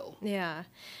to do? Yeah.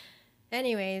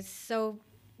 Anyways, so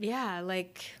yeah,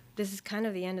 like this is kind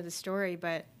of the end of the story,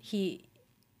 but he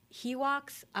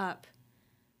walks up,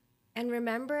 and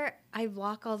remember, I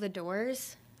lock all the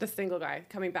doors. The single guy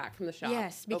coming back from the shop.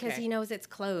 Yes, because he knows it's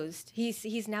closed.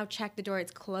 He's now checked the door,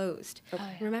 it's closed.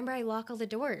 Okay. Remember, I lock all the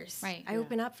doors. Right. I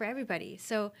open up for everybody.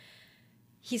 So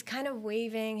he's kind of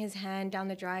waving his hand down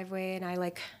the driveway, and I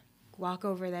like walk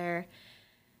over there.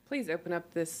 Please open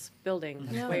up this building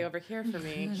that's way over here for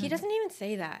me. He doesn't even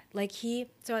say that. Like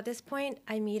so at this point,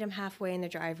 I meet him halfway in the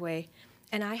driveway,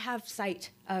 and I have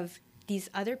sight of these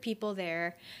other people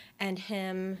there and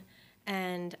him,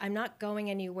 and I'm not going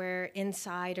anywhere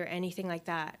inside or anything like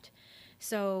that.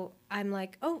 So I'm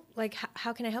like, oh, like,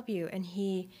 how can I help you? And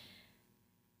he's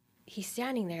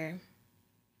standing there,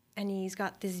 and he's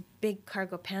got this big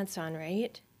cargo pants on,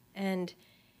 right? And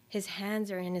his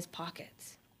hands are in his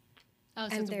pockets. Oh,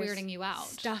 so it's weirding you out.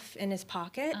 Stuff in his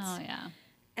pockets. Oh, yeah.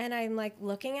 And I'm like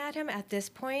looking at him at this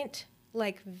point,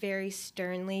 like very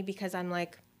sternly, because I'm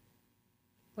like,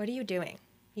 what are you doing?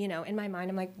 In my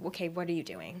mind, I'm like, okay, what are you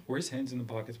doing? Were his hands in the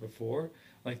pockets before?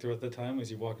 Like throughout the time, was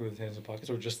he walking with his hands in the pockets,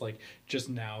 or just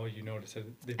now you noticed that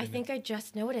they've been I think I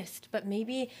just noticed, but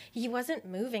maybe he wasn't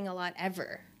moving a lot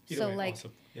ever. Either way, like,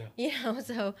 awesome. Yeah.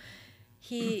 So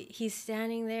he's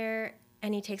standing there,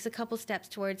 and he takes a couple steps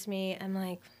towards me. I'm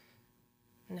like,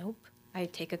 nope. I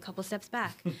take a couple steps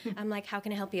back. I'm like, how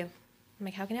can I help you?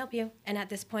 And at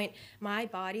this point, my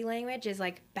body language is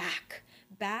like back.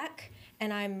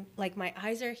 And I'm like, my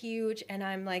eyes are huge, and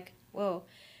I'm like, whoa.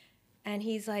 And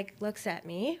he's like, looks at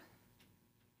me,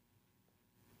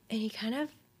 and he kind of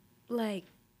like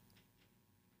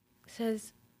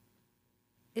says,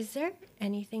 is there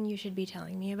anything you should be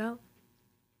telling me about?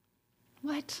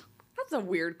 What? That's a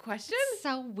weird question.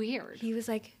 So weird. He was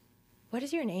like, what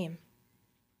is your name?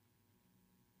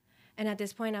 And at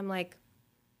this point, I'm like,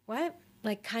 what?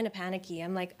 Like, kind of panicky.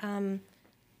 I'm like,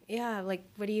 yeah, like,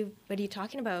 what are you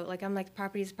talking about? Like, I'm like,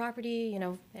 property is property,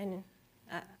 and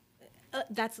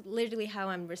that's literally how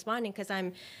I'm responding, because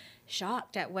I'm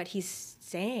shocked at what he's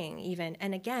saying even.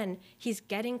 And again, he's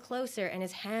getting closer, and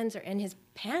his hands are in his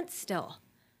pants still.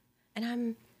 And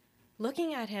I'm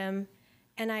looking at him,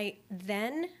 and I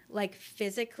then, like,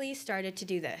 physically started to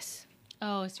do this.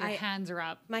 Oh, so your hands are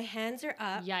up. My hands are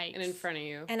up. Yikes. And in front of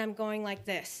you. And I'm going like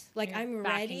this. Like, You're I'm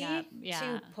ready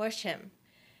to push him.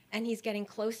 And he's getting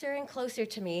closer and closer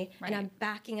to me, and I'm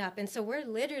backing up. And so we're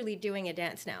literally doing a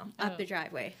dance now up the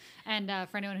driveway. And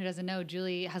for anyone who doesn't know,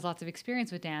 Julie has lots of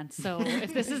experience with dance. So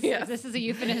if this is if this is a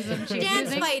euphemism she's dance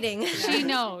using, fighting. she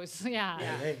knows. Yeah.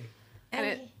 Hey.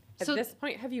 And at this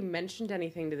point, have you mentioned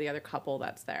anything to the other couple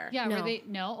that's there? Yeah, No. were they?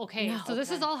 No? Okay. No. So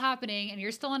this is all happening, and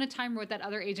you're still on a timer with that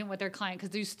other agent with their client,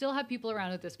 because you still have people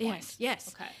around at this point.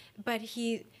 Yes. Okay. But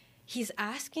he's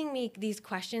asking me these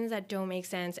questions that don't make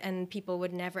sense and people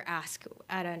would never ask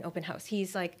at an open house.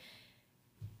 He's like,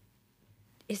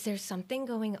 is there something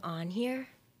going on here?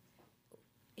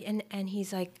 and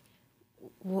he's like,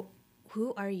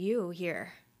 who are you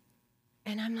here?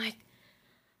 And I'm like,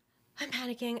 I'm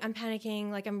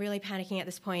panicking, like I'm really panicking at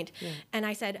this point. Yeah. And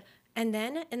I said, and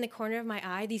then in the corner of my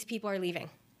eye, these people are leaving.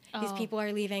 These people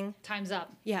are leaving. Time's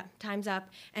up. Yeah, time's up.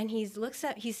 And he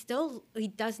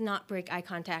does not break eye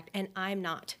contact, and I'm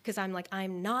not, because I'm like,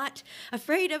 I'm not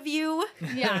afraid of you.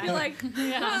 Yeah. You're like,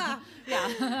 yeah.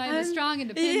 I'm a strong,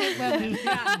 independent woman.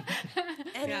 Yeah.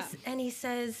 And he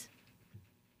says,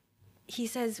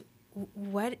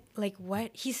 what?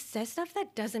 He says stuff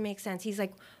that doesn't make sense. He's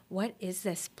like, what is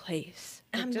this place?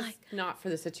 And I'm just like, not for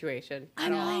the situation.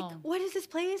 I'm like, what is this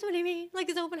place? What do you mean? Like,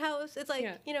 it's open house. It's like,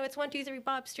 it's 123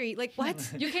 Bob Street. Like,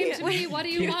 what? You came to me. What do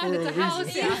you want? It's a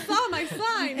house. You saw my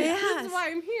sign. This is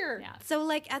why I'm here. Yeah. So,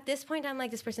 like, at this point, I'm like,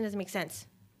 this person doesn't make sense.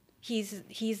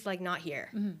 He's like, not here.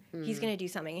 Mm-hmm. He's going to do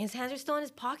something. His hands are still in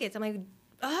his pockets. I'm like,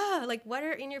 like, what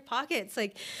are in your pockets?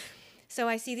 Like, so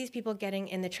I see these people getting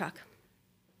in the truck.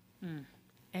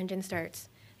 Engine starts.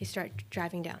 They start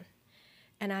driving down.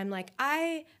 And I'm like,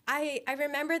 I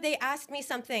remember they asked me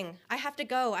something. I have to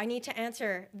go. I need to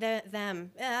answer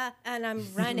them. And I'm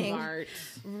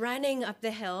running up the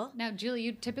hill. Now, Julie,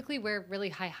 you typically wear really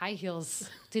high heels.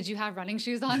 Did you have running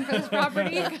shoes on for this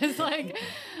property? Because like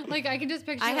I can just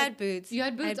picture. I had boots. You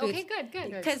had boots. Okay,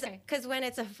 good. Because when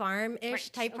it's a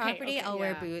farm-ish type property, I'll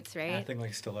wear boots, right? Acting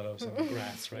like stilettos in the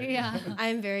grass, right? Yeah.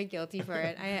 I'm very guilty for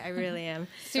it. I really am.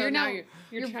 So you're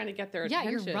trying to get their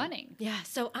attention. Yeah, you're running. Yeah.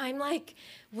 So I'm like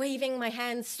waving my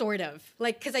hands, sort of,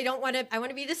 like, because I want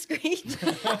to be discreet,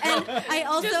 and I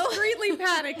also discreetly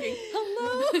panicking.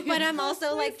 Hello. But I'm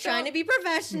also like trying to be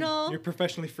professional. You're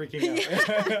professionally freaking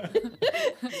out.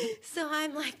 So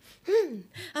I'm like,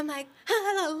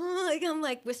 hello, like I'm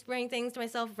like whispering things to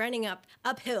myself, running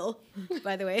uphill.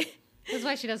 By the way, that's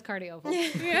why she does cardio.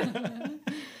 Yeah.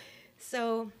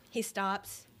 So he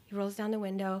stops. He rolls down the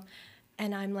window,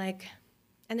 and I'm like,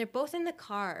 and they're both in the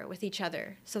car with each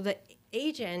other. So the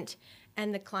agent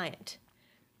and the client.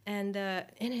 And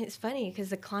it's funny because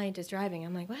the client is driving.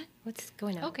 I'm like, what? What's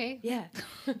going on? Okay. Yeah.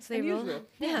 So they roll.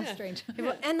 Yeah. Strange.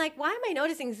 And like, why am I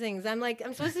noticing things? I'm like,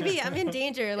 I'm supposed to be. I'm in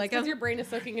danger. Like, because your brain is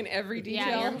soaking in every detail.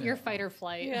 Yeah, your fight or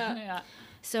flight. Yeah.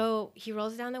 So he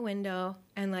rolls down the window,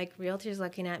 and like, realtor's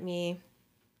looking at me,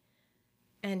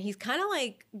 and he's kind of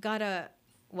like got a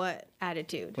what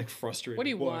attitude? Like frustrated. What do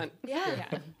you want? Yeah.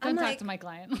 Don't talk to my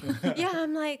client. Yeah.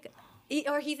 I'm like.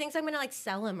 Or he thinks I'm gonna like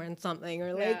sell him or something,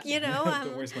 or like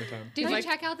Don't waste my time. Did you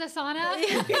check out the sauna?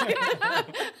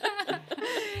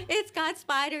 It's got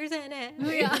spiders in it.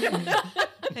 Yeah.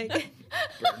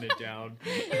 Burn it down.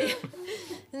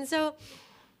 And so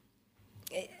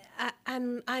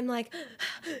I'm like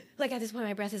at this point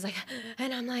my breath is like,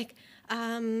 and I'm like,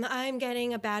 I'm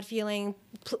getting a bad feeling.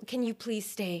 Can you please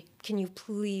stay? Can you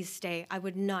please stay? I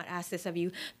would not ask this of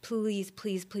you. Please,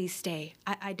 please, please stay.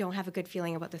 I don't have a good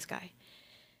feeling about this guy.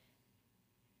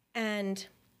 And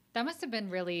that must have been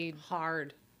really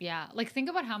hard. Yeah. Like, think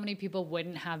about how many people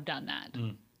wouldn't have done that.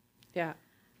 Yeah.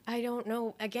 I don't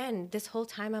know. Again, this whole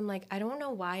time I'm like, I don't know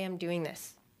why I'm doing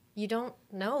this. You don't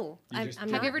know. Have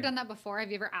you ever done that before? Have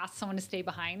you ever asked someone to stay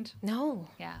behind? No.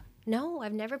 Yeah. No,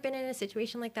 I've never been in a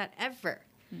situation like that ever.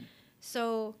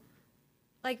 So,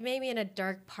 like maybe in a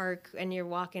dark park and you're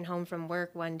walking home from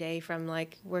work one day from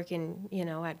like working,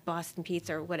 at Boston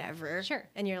Pizza or whatever. Sure.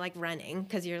 And you're like running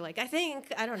because you're like, I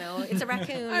don't know, it's a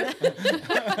raccoon. I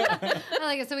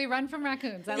like it. So we run from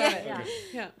raccoons. I love it. Yeah.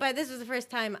 Yeah. But this was the first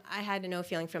time I had no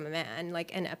feeling from a man,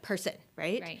 and a person,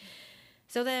 right? Right.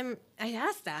 So then I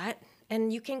asked that,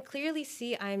 and you can clearly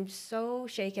see I'm so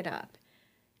shaken up.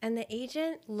 And the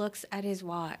agent looks at his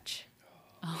watch.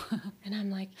 And I'm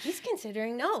like, he's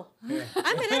considering no. Yeah.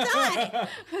 I'm going to die.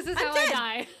 This is how I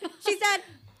die. She said,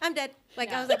 I'm dead.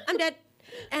 I was like, I'm dead.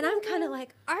 And I'm kind of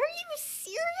like, are you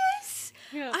serious?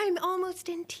 Yeah. I'm almost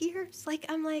in tears. So he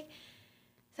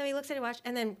looks at his watch,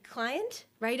 and then client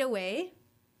right away,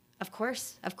 of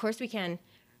course we can,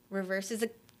 reverses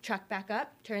the truck back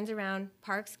up, turns around,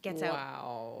 parks, gets out.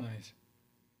 Wow. Nice.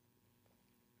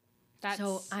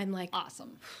 So I'm like,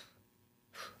 awesome.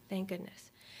 Thank goodness.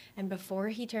 And before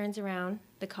he turns around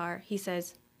the car, he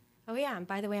says, oh yeah, and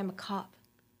by the way, I'm a cop.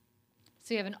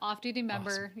 So you have an off-duty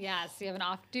member. Awesome. Yes, you have an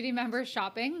off-duty member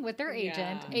shopping with their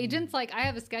agent. Yeah. Agent's like, I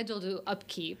have a schedule to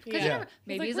upkeep. Because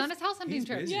maybe he's on his house hunting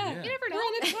trip. Busy, You never know. We're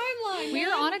on a timeline.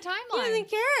 We're on a He timeline.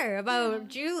 doesn't care about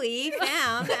Julie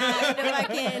Pham and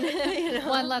fucking,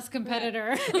 One less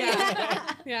competitor.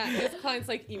 Yeah. His client's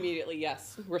like, immediately,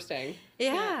 yes, we're staying.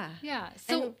 Yeah. Yeah.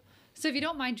 So So if you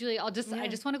don't mind, Julie, I just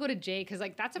want to go to Jay, because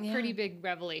like that's a pretty big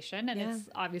revelation, and it's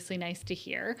obviously nice to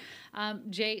hear.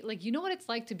 Jay, like, you know what it's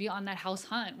like to be on that house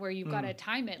hunt where you've got to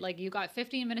time it. Like, you got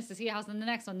 15 minutes to see a house, and the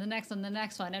next one, the next one, the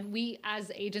next one, and we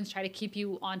as agents try to keep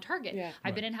you on target. Yeah.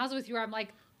 I've been in houses with you where I'm like,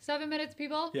 7 minutes,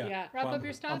 people. Yeah. Wrap up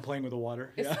your stuff. I'm playing with the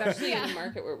water. Especially in a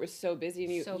market where it was so busy,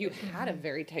 and you had a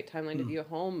very tight timeline to view a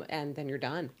home, and then you're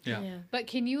done. Yeah. But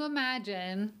can you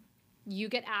imagine you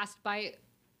get asked by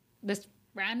this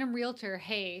random realtor,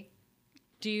 hey,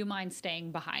 do you mind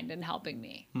staying behind and helping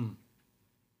me?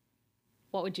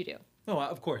 What would you do? Oh,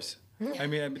 of course. I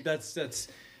mean,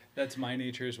 that's my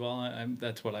nature as well.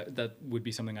 That would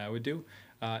be something I would do.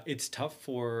 It's tough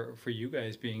for you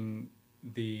guys being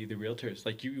the realtors.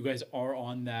 Like, you guys are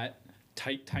on that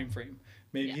tight time frame.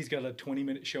 Maybe he's got a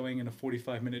 20-minute showing and a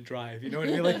 45-minute drive. You know what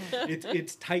I mean? Like,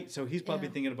 it's tight. So he's probably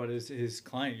thinking about his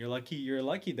client. You're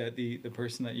lucky that the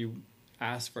person that you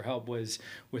asked for help was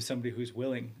somebody who's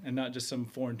willing, and not just some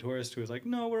foreign tourist who was like,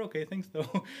 no, we're okay, thanks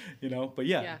though. You know, but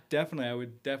definitely, I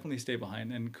would definitely stay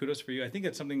behind, and kudos for you. I think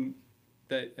that's something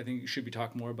that I think you should be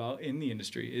talking more about in the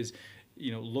industry is,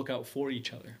 you know, look out for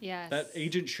each other. Yes. That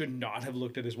agent should not have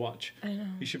looked at his watch. I know.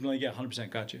 He should be like, 100%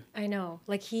 got you. I know.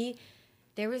 Like, it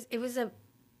was a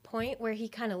point where he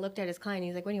kind of looked at his client.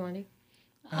 He's like, what do you want to do?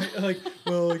 I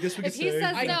guess we could if he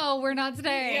says no, we're not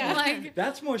staying. Yeah. Like,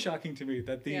 that's more shocking to me,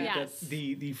 that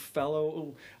the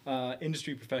fellow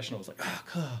industry professional was like,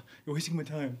 God, you're wasting my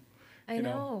time. I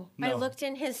know. No. I looked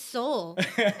in his soul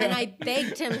and I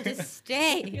begged him to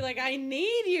stay. You're like, I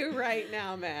need you right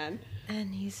now, man.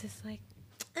 And he's just like,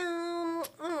 I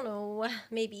don't know,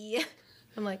 maybe.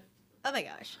 I'm like, oh my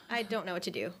gosh, I don't know what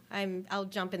to do. I'll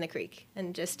jump in the creek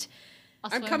and just.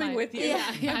 I'm coming with you. Yeah.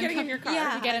 I'm getting in your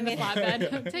car. You get in the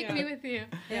flatbed. Take me with you.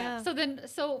 Yeah. So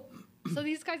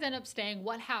these guys end up staying.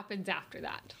 What happens after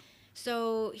that?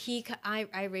 So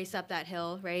I race up that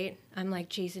hill, right? I'm like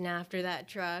chasing after that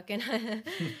truck, and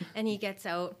and he gets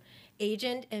out.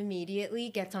 Agent immediately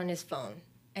gets on his phone,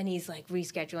 and he's like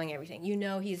rescheduling everything. You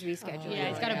know, he's rescheduling. Yeah,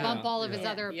 he's got to bump all of his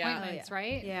other appointments,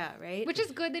 right? Yeah, right. Which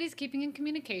is good that he's keeping in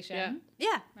communication.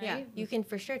 Yeah. Right? You can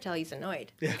for sure tell he's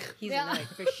annoyed. Yeah. He's annoyed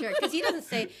for sure, because he doesn't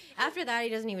say after that. He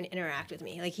doesn't even interact with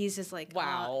me. Like, he's just like,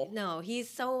 wow. No, he's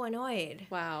so annoyed.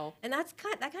 Wow. And that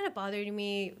kind of bothered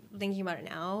me thinking about it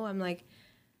now. I'm like,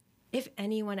 if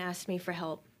anyone asked me for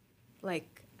help,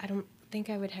 like, I don't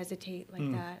think I would hesitate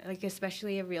like that. Like,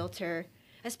 especially a realtor.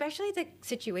 Especially the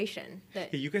situation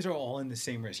that you guys are all in the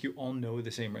same risk. You all know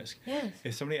the same risk. Yes.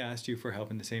 If somebody asked you for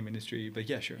help in the same industry, but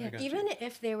sure, I got even you.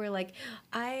 if they were like,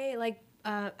 I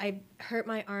hurt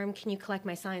my arm, can you collect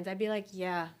my signs? I'd be like,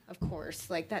 yeah, of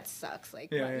course. Like, that sucks.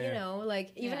 Like, you know,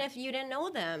 like, even if you didn't know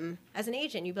them as an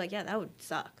agent, you'd be like, yeah, that would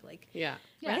suck. Like,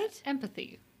 right?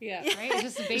 Empathy. Yeah. Right?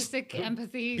 Just basic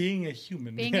empathy. Being a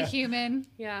human. A human.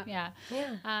 Yeah.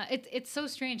 It's so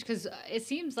strange, because it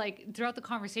seems like throughout the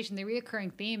conversation, the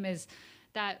reoccurring theme is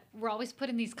that we're always put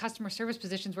in these customer service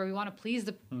positions where we want to please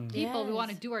the people. We want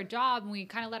to do our job, and we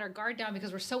kind of let our guard down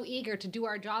because we're so eager to do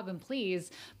our job and please.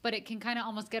 But it can kind of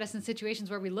almost get us in situations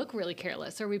where we look really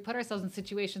careless, or we put ourselves in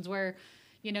situations where,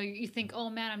 you know, you think, oh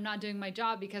man, I'm not doing my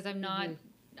job because I'm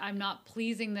not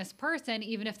pleasing this person,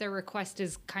 even if their request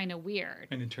is kind of weird.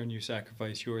 And in turn, you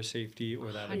sacrifice your safety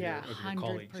or that of your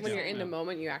colleagues. When you're in the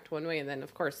moment, you act one way, and then,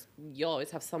 of course, you'll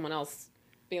always have someone else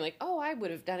being like, oh, I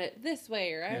would have done it this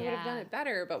way, or I would have done it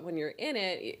better. But when you're in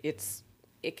it,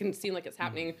 it can seem like it's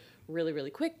happening really, really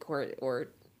quick, or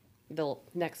the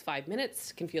next 5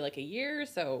 minutes can feel like a year.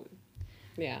 So,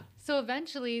 yeah. So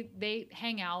eventually they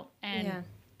hang out, and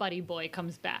Buddy Boy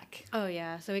comes back. Oh,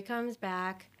 yeah. So he comes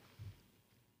back.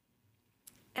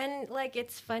 And, like,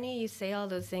 it's funny you say all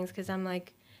those things, because I'm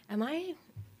like,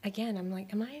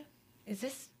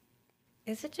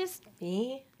 is it just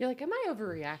me? You're like, am I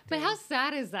overreacting? But how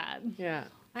sad is that? Yeah.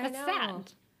 That's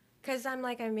sad. Because I'm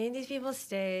like, I made these people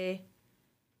stay.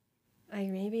 Like,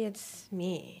 maybe it's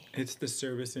me. It's the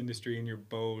service industry in your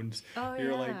bones. Oh,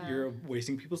 you're like, you're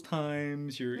wasting people's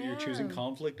times. You're choosing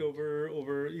conflict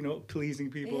over, you know, pleasing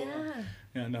people.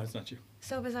 Yeah, no, it's not you.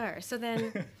 So bizarre. So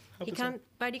then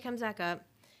Buddy comes back up,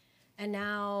 and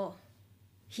now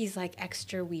he's like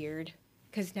extra weird,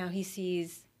 because now he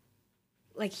sees,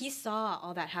 like, he saw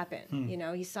all that happen. You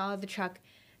know, he saw the truck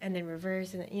and then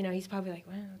reverse, and, you know, he's probably like,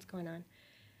 well, what's going on?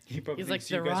 He probably he's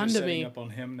thinks like, you guys are setting up on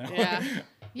him now. Yeah.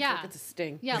 Yeah. Like, it's a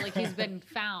sting. Yeah, like he's been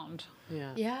found.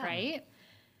 Yeah. Right?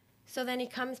 So then he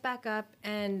comes back up,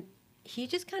 and he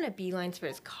just kind of beelines for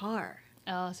his car.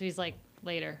 Oh, so he's like,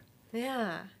 later.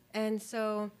 Yeah. And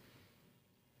so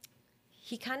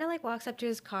he kind of like walks up to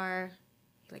his car,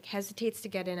 like hesitates to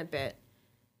get in a bit.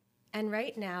 And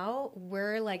right now,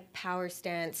 we're like power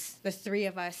stance, the three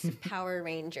of us Power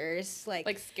Rangers.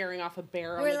 Like scaring off a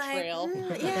bear on the trail.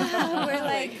 Yeah, we're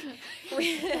like...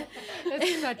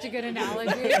 That's such a good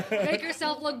analogy. Make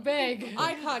yourself look big.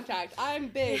 Eye contact. I'm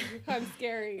big. I'm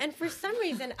scary. And for some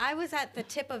reason, I was at the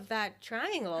tip of that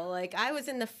triangle. Like, I was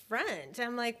in the front.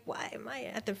 I'm like, why am I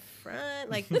at the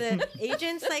front? Like, the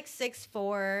agent's like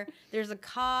 6'4". There's a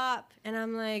cop. And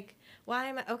I'm like... why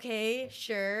am I, okay,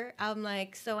 sure. I'm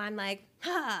like,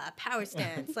 power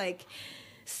stance, like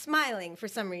smiling for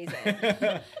some reason.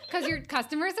 Because you're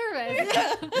customer service.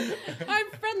 I'm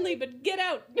friendly, but get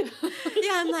out.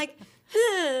 Yeah, I'm like,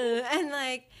 and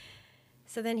like,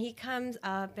 so then he comes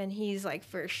up and he's like,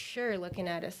 for sure looking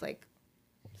at us like,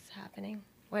 what's happening?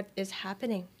 What is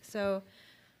happening? So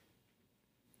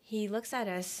he looks at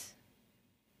us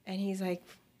and he's like,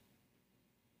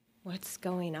 what's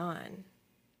going on?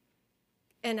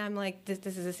 And I'm like,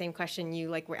 this is the same question you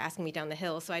like were asking me down the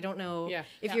hill. So I don't know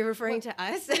if you're referring to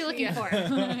us. What are you looking for?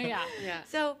 Yeah.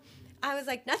 So I was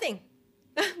like, nothing.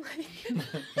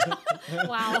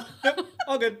 Wow.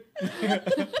 All good.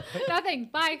 Nothing.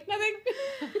 Bye. Nothing.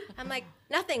 I'm like,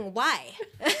 nothing. Why?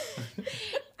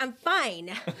 I'm fine.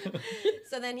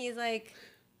 So then he's like,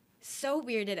 so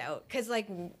weirded out. Because like,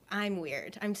 I'm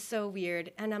weird. I'm so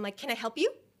weird. And I'm like, can I help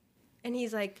you? And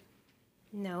he's like,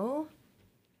 no.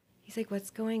 He's like, what's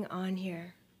going on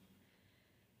here?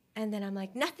 And then I'm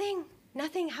like, nothing.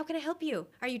 How can I help you?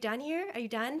 Are you done here? Are you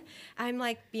done? I'm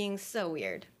like being so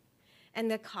weird. And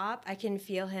the cop, I can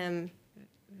feel him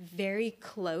very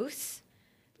close,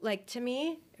 like to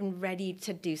me, and ready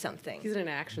to do something. He's in an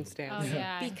action stance. Oh,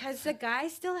 yeah. Because the guy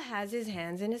still has his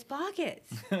hands in his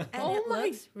pockets. And Oh it my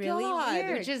looks really God.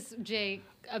 weird. Which is, Jake,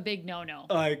 a big no-no.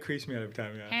 It creeps me out every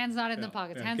time, yeah. Hands not in the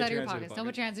pockets. Yeah, Hands get out of your hands in pockets. Don't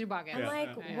put your hands in your pockets. I'm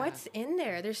like, what's in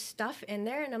there? There's stuff in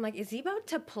there. And I'm like, is he about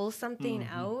to pull something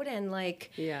out? And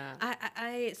like,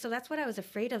 so that's what I was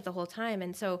afraid of the whole time.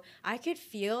 And so I could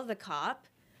feel the cop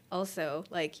also,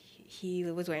 like, he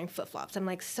was wearing flip-flops. I'm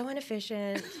like, so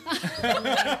inefficient.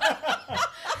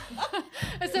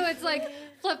 So it's like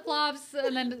flip-flops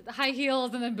and then high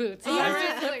heels and then boots.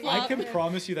 I can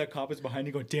promise you that cop is behind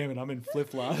you going, damn it, I'm in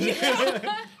flip-flops. My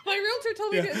realtor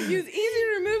told me to use easy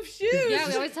to remove shoes. Yeah,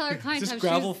 we always tell our clients It's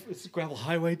have it's a gravel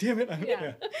highway, damn it.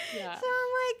 Yeah. So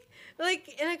I'm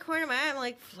like in a corner of my eye, I'm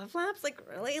like, flip-flops? Like,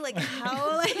 really? Like,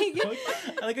 how? Like,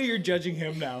 I like how you're judging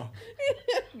him now.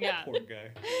 Yeah. Poor guy.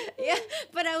 yeah.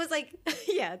 But I was like,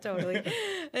 yeah, totally.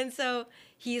 And so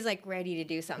he's like ready to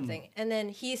do something. And then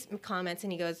he comments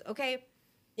and he goes, okay,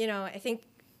 I think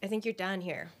you're done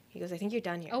here. He goes, I think you're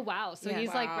done here. Oh, wow. So Yeah.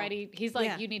 he's like ready. He's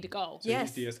like, you need to go. So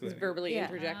Yes. he's He's de-escalating. verbally Yeah.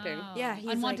 interjecting. Oh. Yeah, he's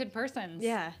Unwanted like- persons.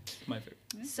 Yeah. My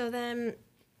favorite. So then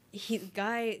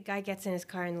guy gets in his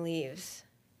car and leaves.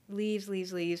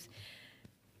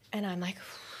 And I'm like,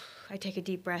 I take a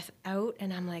deep breath out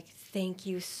and I'm like, thank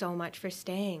you so much for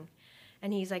staying.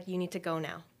 And he's like, you need to go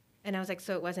now. And I was like,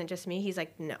 so it wasn't just me? He's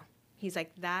like, no. He's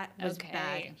like, that was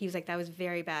bad. He was like, that was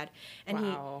very bad. And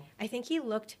Wow. I think he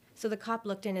looked, so the cop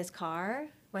looked in his car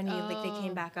when they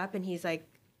came back up and he's like,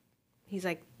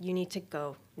 you need to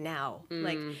go now.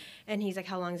 Like, and he's like,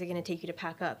 how long is it going to take you to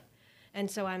pack up? And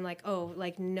so I'm like, oh,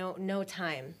 like no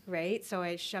time, right? So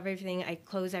I shove everything, I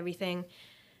close everything,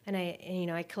 and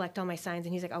I collect all my signs.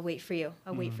 And he's like, I'll wait for you.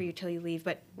 I'll wait for you till you leave,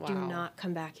 but do not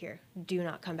come back here. Do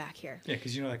not come back here. Yeah,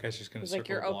 because that guy's just going to It's like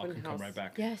circle your the block open and come house. right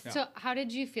back. Yes. Yeah. So how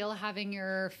did you feel having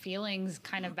your feelings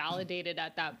kind of validated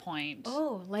at that point?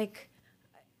 Oh, like,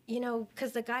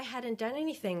 because the guy hadn't done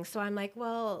anything. So I'm like,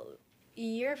 well,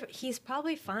 he's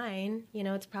probably fine.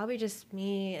 It's probably just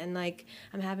me and like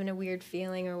I'm having a weird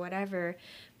feeling or whatever.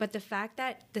 But the fact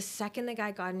that the second the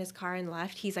guy got in his car and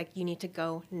left, he's like, you need to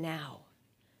go now.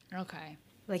 Okay.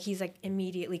 Like, he's like,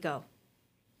 immediately go.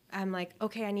 I'm like,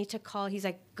 okay, I need to call. He's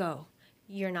like, go.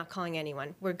 You're not calling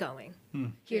anyone. We're going.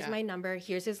 Here's my number.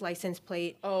 Here's his license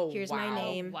plate. Oh, Here's my wow.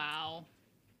 name. Wow.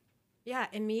 Yeah,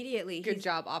 immediately. Good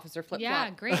job, Officer Flip Yeah,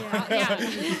 Flop. great.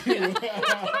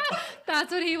 Yeah.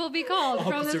 That's what he will be called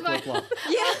Officer from this flip-flop.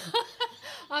 Yeah.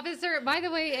 Officer, by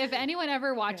the way, if anyone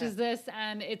ever watches this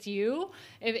and it's you,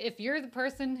 if you're the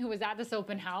person who was at this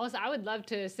open house, I would love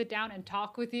to sit down and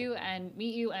talk with you and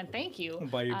meet you and thank you.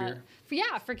 Buy you beer.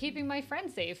 For keeping my friend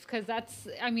safe. Because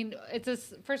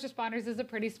first responders is a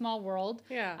pretty small world.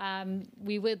 Yeah.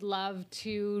 We would love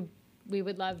to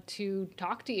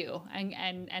talk to you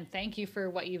and thank you for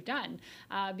what you've done.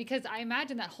 Because I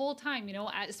imagine that whole time,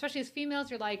 especially as females,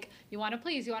 you're like, you want to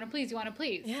please.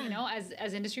 Yeah.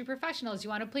 As industry professionals, you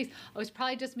want to please. Oh, it's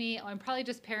probably just me. Oh, I'm probably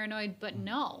just paranoid. But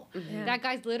no, Yeah. that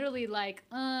guy's literally like,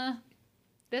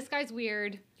 this guy's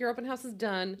weird. Your open house is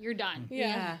done. You're done.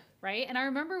 Yeah. right? And I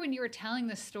remember when you were telling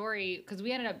this story, because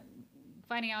we ended up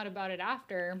finding out about it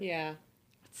after. Yeah.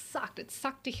 It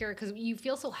sucked to hear, because you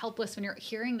feel so helpless when you're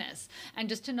hearing this, and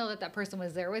just to know that that person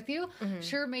was there with you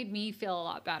sure made me feel a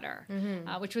lot better,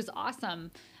 which was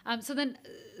awesome. So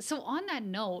on that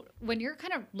note, when you're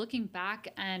kind of looking back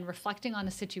and reflecting on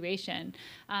the situation,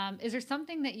 is there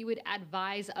something that you would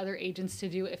advise other agents to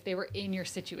do if they were in your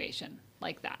situation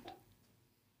like that?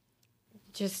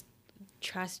 Just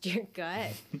trust your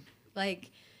gut.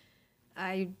 Like,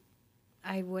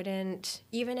 I wouldn't,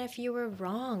 even if you were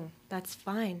wrong, that's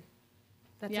fine.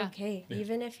 That's okay. Yeah.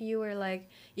 Even if you were like,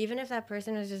 even if that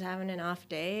person was just having an off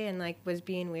day and like was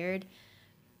being weird,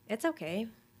 it's okay.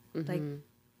 Like,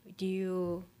 do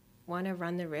you want to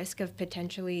run the risk of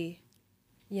potentially,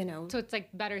 you know? So it's like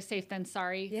better safe than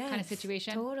sorry kind of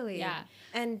situation? Totally. Yeah.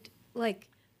 And like,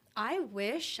 I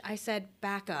wish I said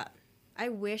back up. I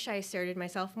wish I asserted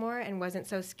myself more and wasn't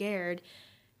so scared.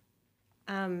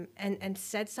 And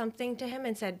said something to him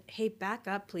and said, hey, back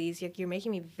up, please. You're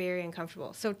making me very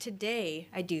uncomfortable. So today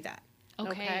I do that.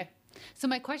 Okay. So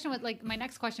my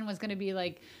next question was going to be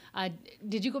like,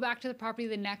 did you go back to the property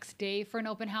the next day for an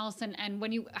open house? And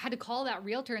when you had to call that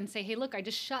realtor and say, hey, look, I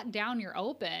just shut down your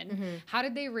open, how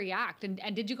did they react? And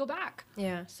did you go back?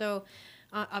 Yeah. So,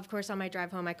 of course, on my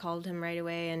drive home, I called him right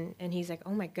away, and he's like,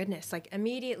 oh my goodness. Like,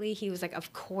 immediately he was like,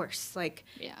 of course. Like,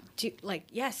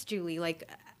 yes, Julie, like,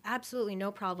 absolutely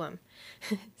no problem.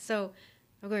 So,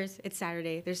 of course, it's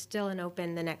Saturday. There's still an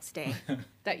open the next day.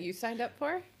 That you signed up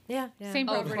for? Yeah. Same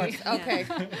property. Oh, okay.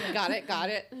 Got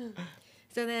it.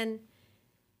 So then,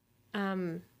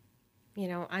 you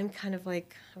know, I'm kind of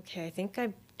like, okay, I think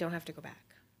I don't have to go back.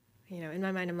 You know, in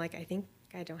my mind, I'm like, I think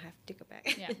I don't have to go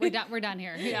back. Yeah, we're done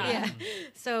here. Yeah.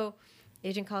 So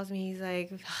agent calls me. He's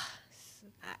like,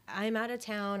 I'm out of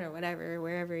town or whatever,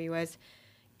 wherever he was.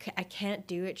 I can't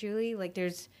do it, Julie. Like,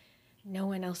 there's no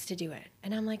one else to do it.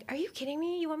 And I'm like, are you kidding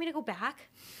me? You want me to go back?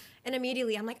 And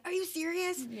immediately I'm like, are you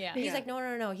serious? Yeah. And he's like,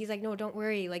 no. He's like, no, don't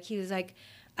worry. Like, he was like,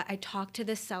 I talked to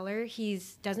the seller.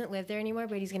 Doesn't live there anymore,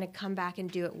 but he's going to come back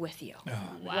and do it with you.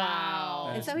 Oh,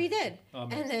 Wow. And so he did.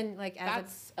 And then, like,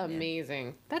 that's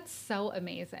amazing. That's so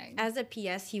amazing. As a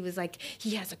PS, he was like,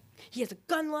 he has a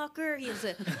gun locker. He has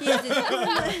his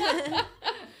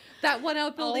that one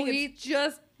outbuilding is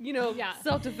just,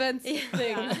 self-defense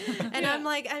thing. And I was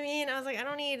like, I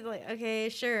don't need, like, okay,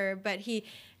 sure.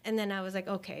 And then I was like,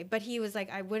 okay. But he was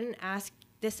like, I wouldn't ask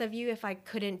this of you if I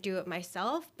couldn't do it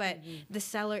myself, but the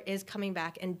seller is coming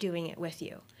back and doing it with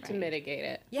you. To mitigate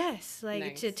it. Yes.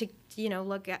 Like, nice. to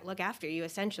look after you,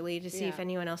 essentially, to see if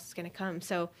anyone else is going to come.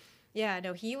 So, yeah,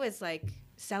 no, he was like,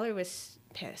 seller was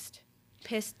pissed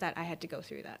that I had to go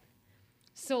through that.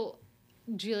 So,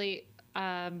 Julie,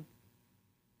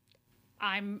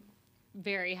 I'm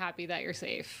very happy that you're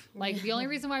safe. Like, the only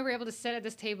reason why we're able to sit at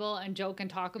this table and joke and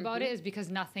talk about it is because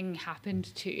nothing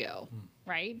happened to you,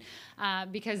 right?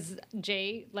 Because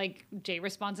Jay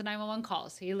responds to 911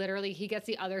 calls. He gets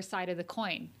the other side of the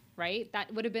coin, right?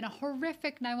 That would have been a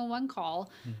horrific 911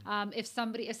 call if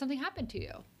something happened to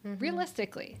you,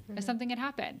 realistically, if something had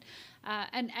happened.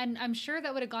 And I'm sure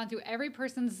that would have gone through every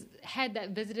person's head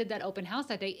that visited that open house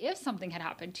that day if something had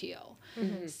happened to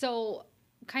you. So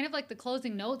kind of like the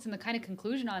closing notes and the kind of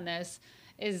conclusion on this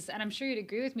is, and I'm sure you'd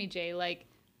agree with me, Jay, like,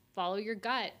 follow your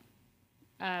gut,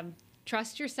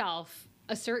 trust yourself,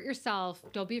 assert yourself,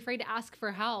 don't be afraid to ask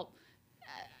for help.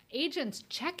 Agents,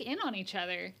 check in on each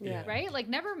other, right? Like,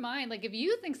 never mind. Like, if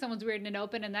you think someone's weird in an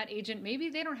open and that agent,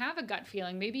 maybe they don't have a gut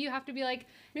feeling. Maybe you have to be like,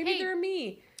 maybe they're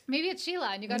me. Maybe it's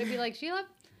Sheila. And you got to be like, Sheila,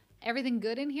 everything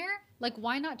good in here? Like,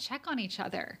 why not check on each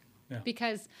other? Yeah.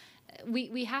 Because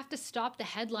we have to stop the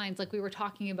headlines like we were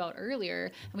talking about earlier,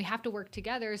 and we have to work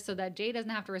together so that Jay doesn't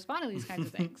have to respond to these kinds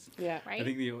of things. Right? I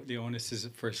think the onus is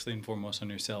firstly and foremost on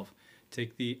yourself.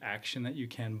 Take the action that you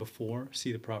can before,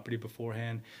 see the property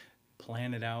beforehand,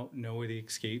 plan it out, know where the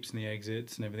escapes and the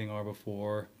exits and everything are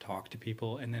before, talk to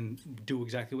people, and then do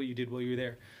exactly what you did while you were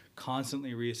there.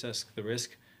 Constantly reassess the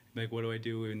risk. Like, what do I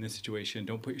do in this situation?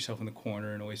 Don't put yourself in the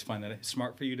corner, and always find that it's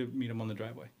smart for you to meet them on the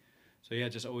driveway. So yeah,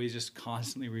 just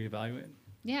constantly reevaluate.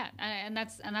 Yeah, and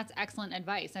that's excellent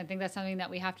advice. I think that's something that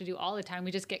we have to do all the time.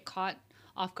 We just get caught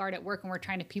off guard at work, and we're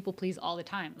trying to people please all the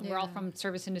time. Yeah. We're all from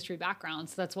service industry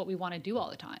backgrounds, so that's what we want to do all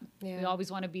the time. Yeah. We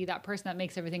always want to be that person that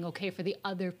makes everything okay for the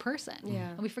other person.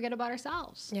 Yeah. And we forget about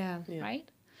ourselves. Yeah. Right?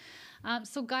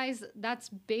 So guys, that's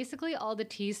basically all the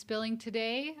tea spilling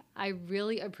today. I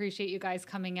really appreciate you guys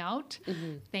coming out.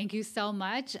 Thank you so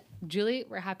much. Julie,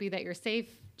 we're happy that you're safe.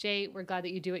 Jay, we're glad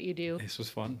that you do what you do. This was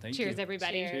fun. Thank you. Cheers,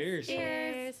 everybody. Cheers.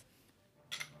 Cheers.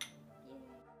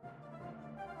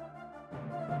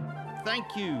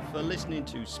 Thank you for listening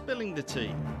to Spilling the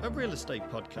Tea, a real estate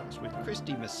podcast with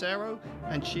Kristy Massero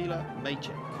and Shelagh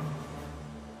Maycheck.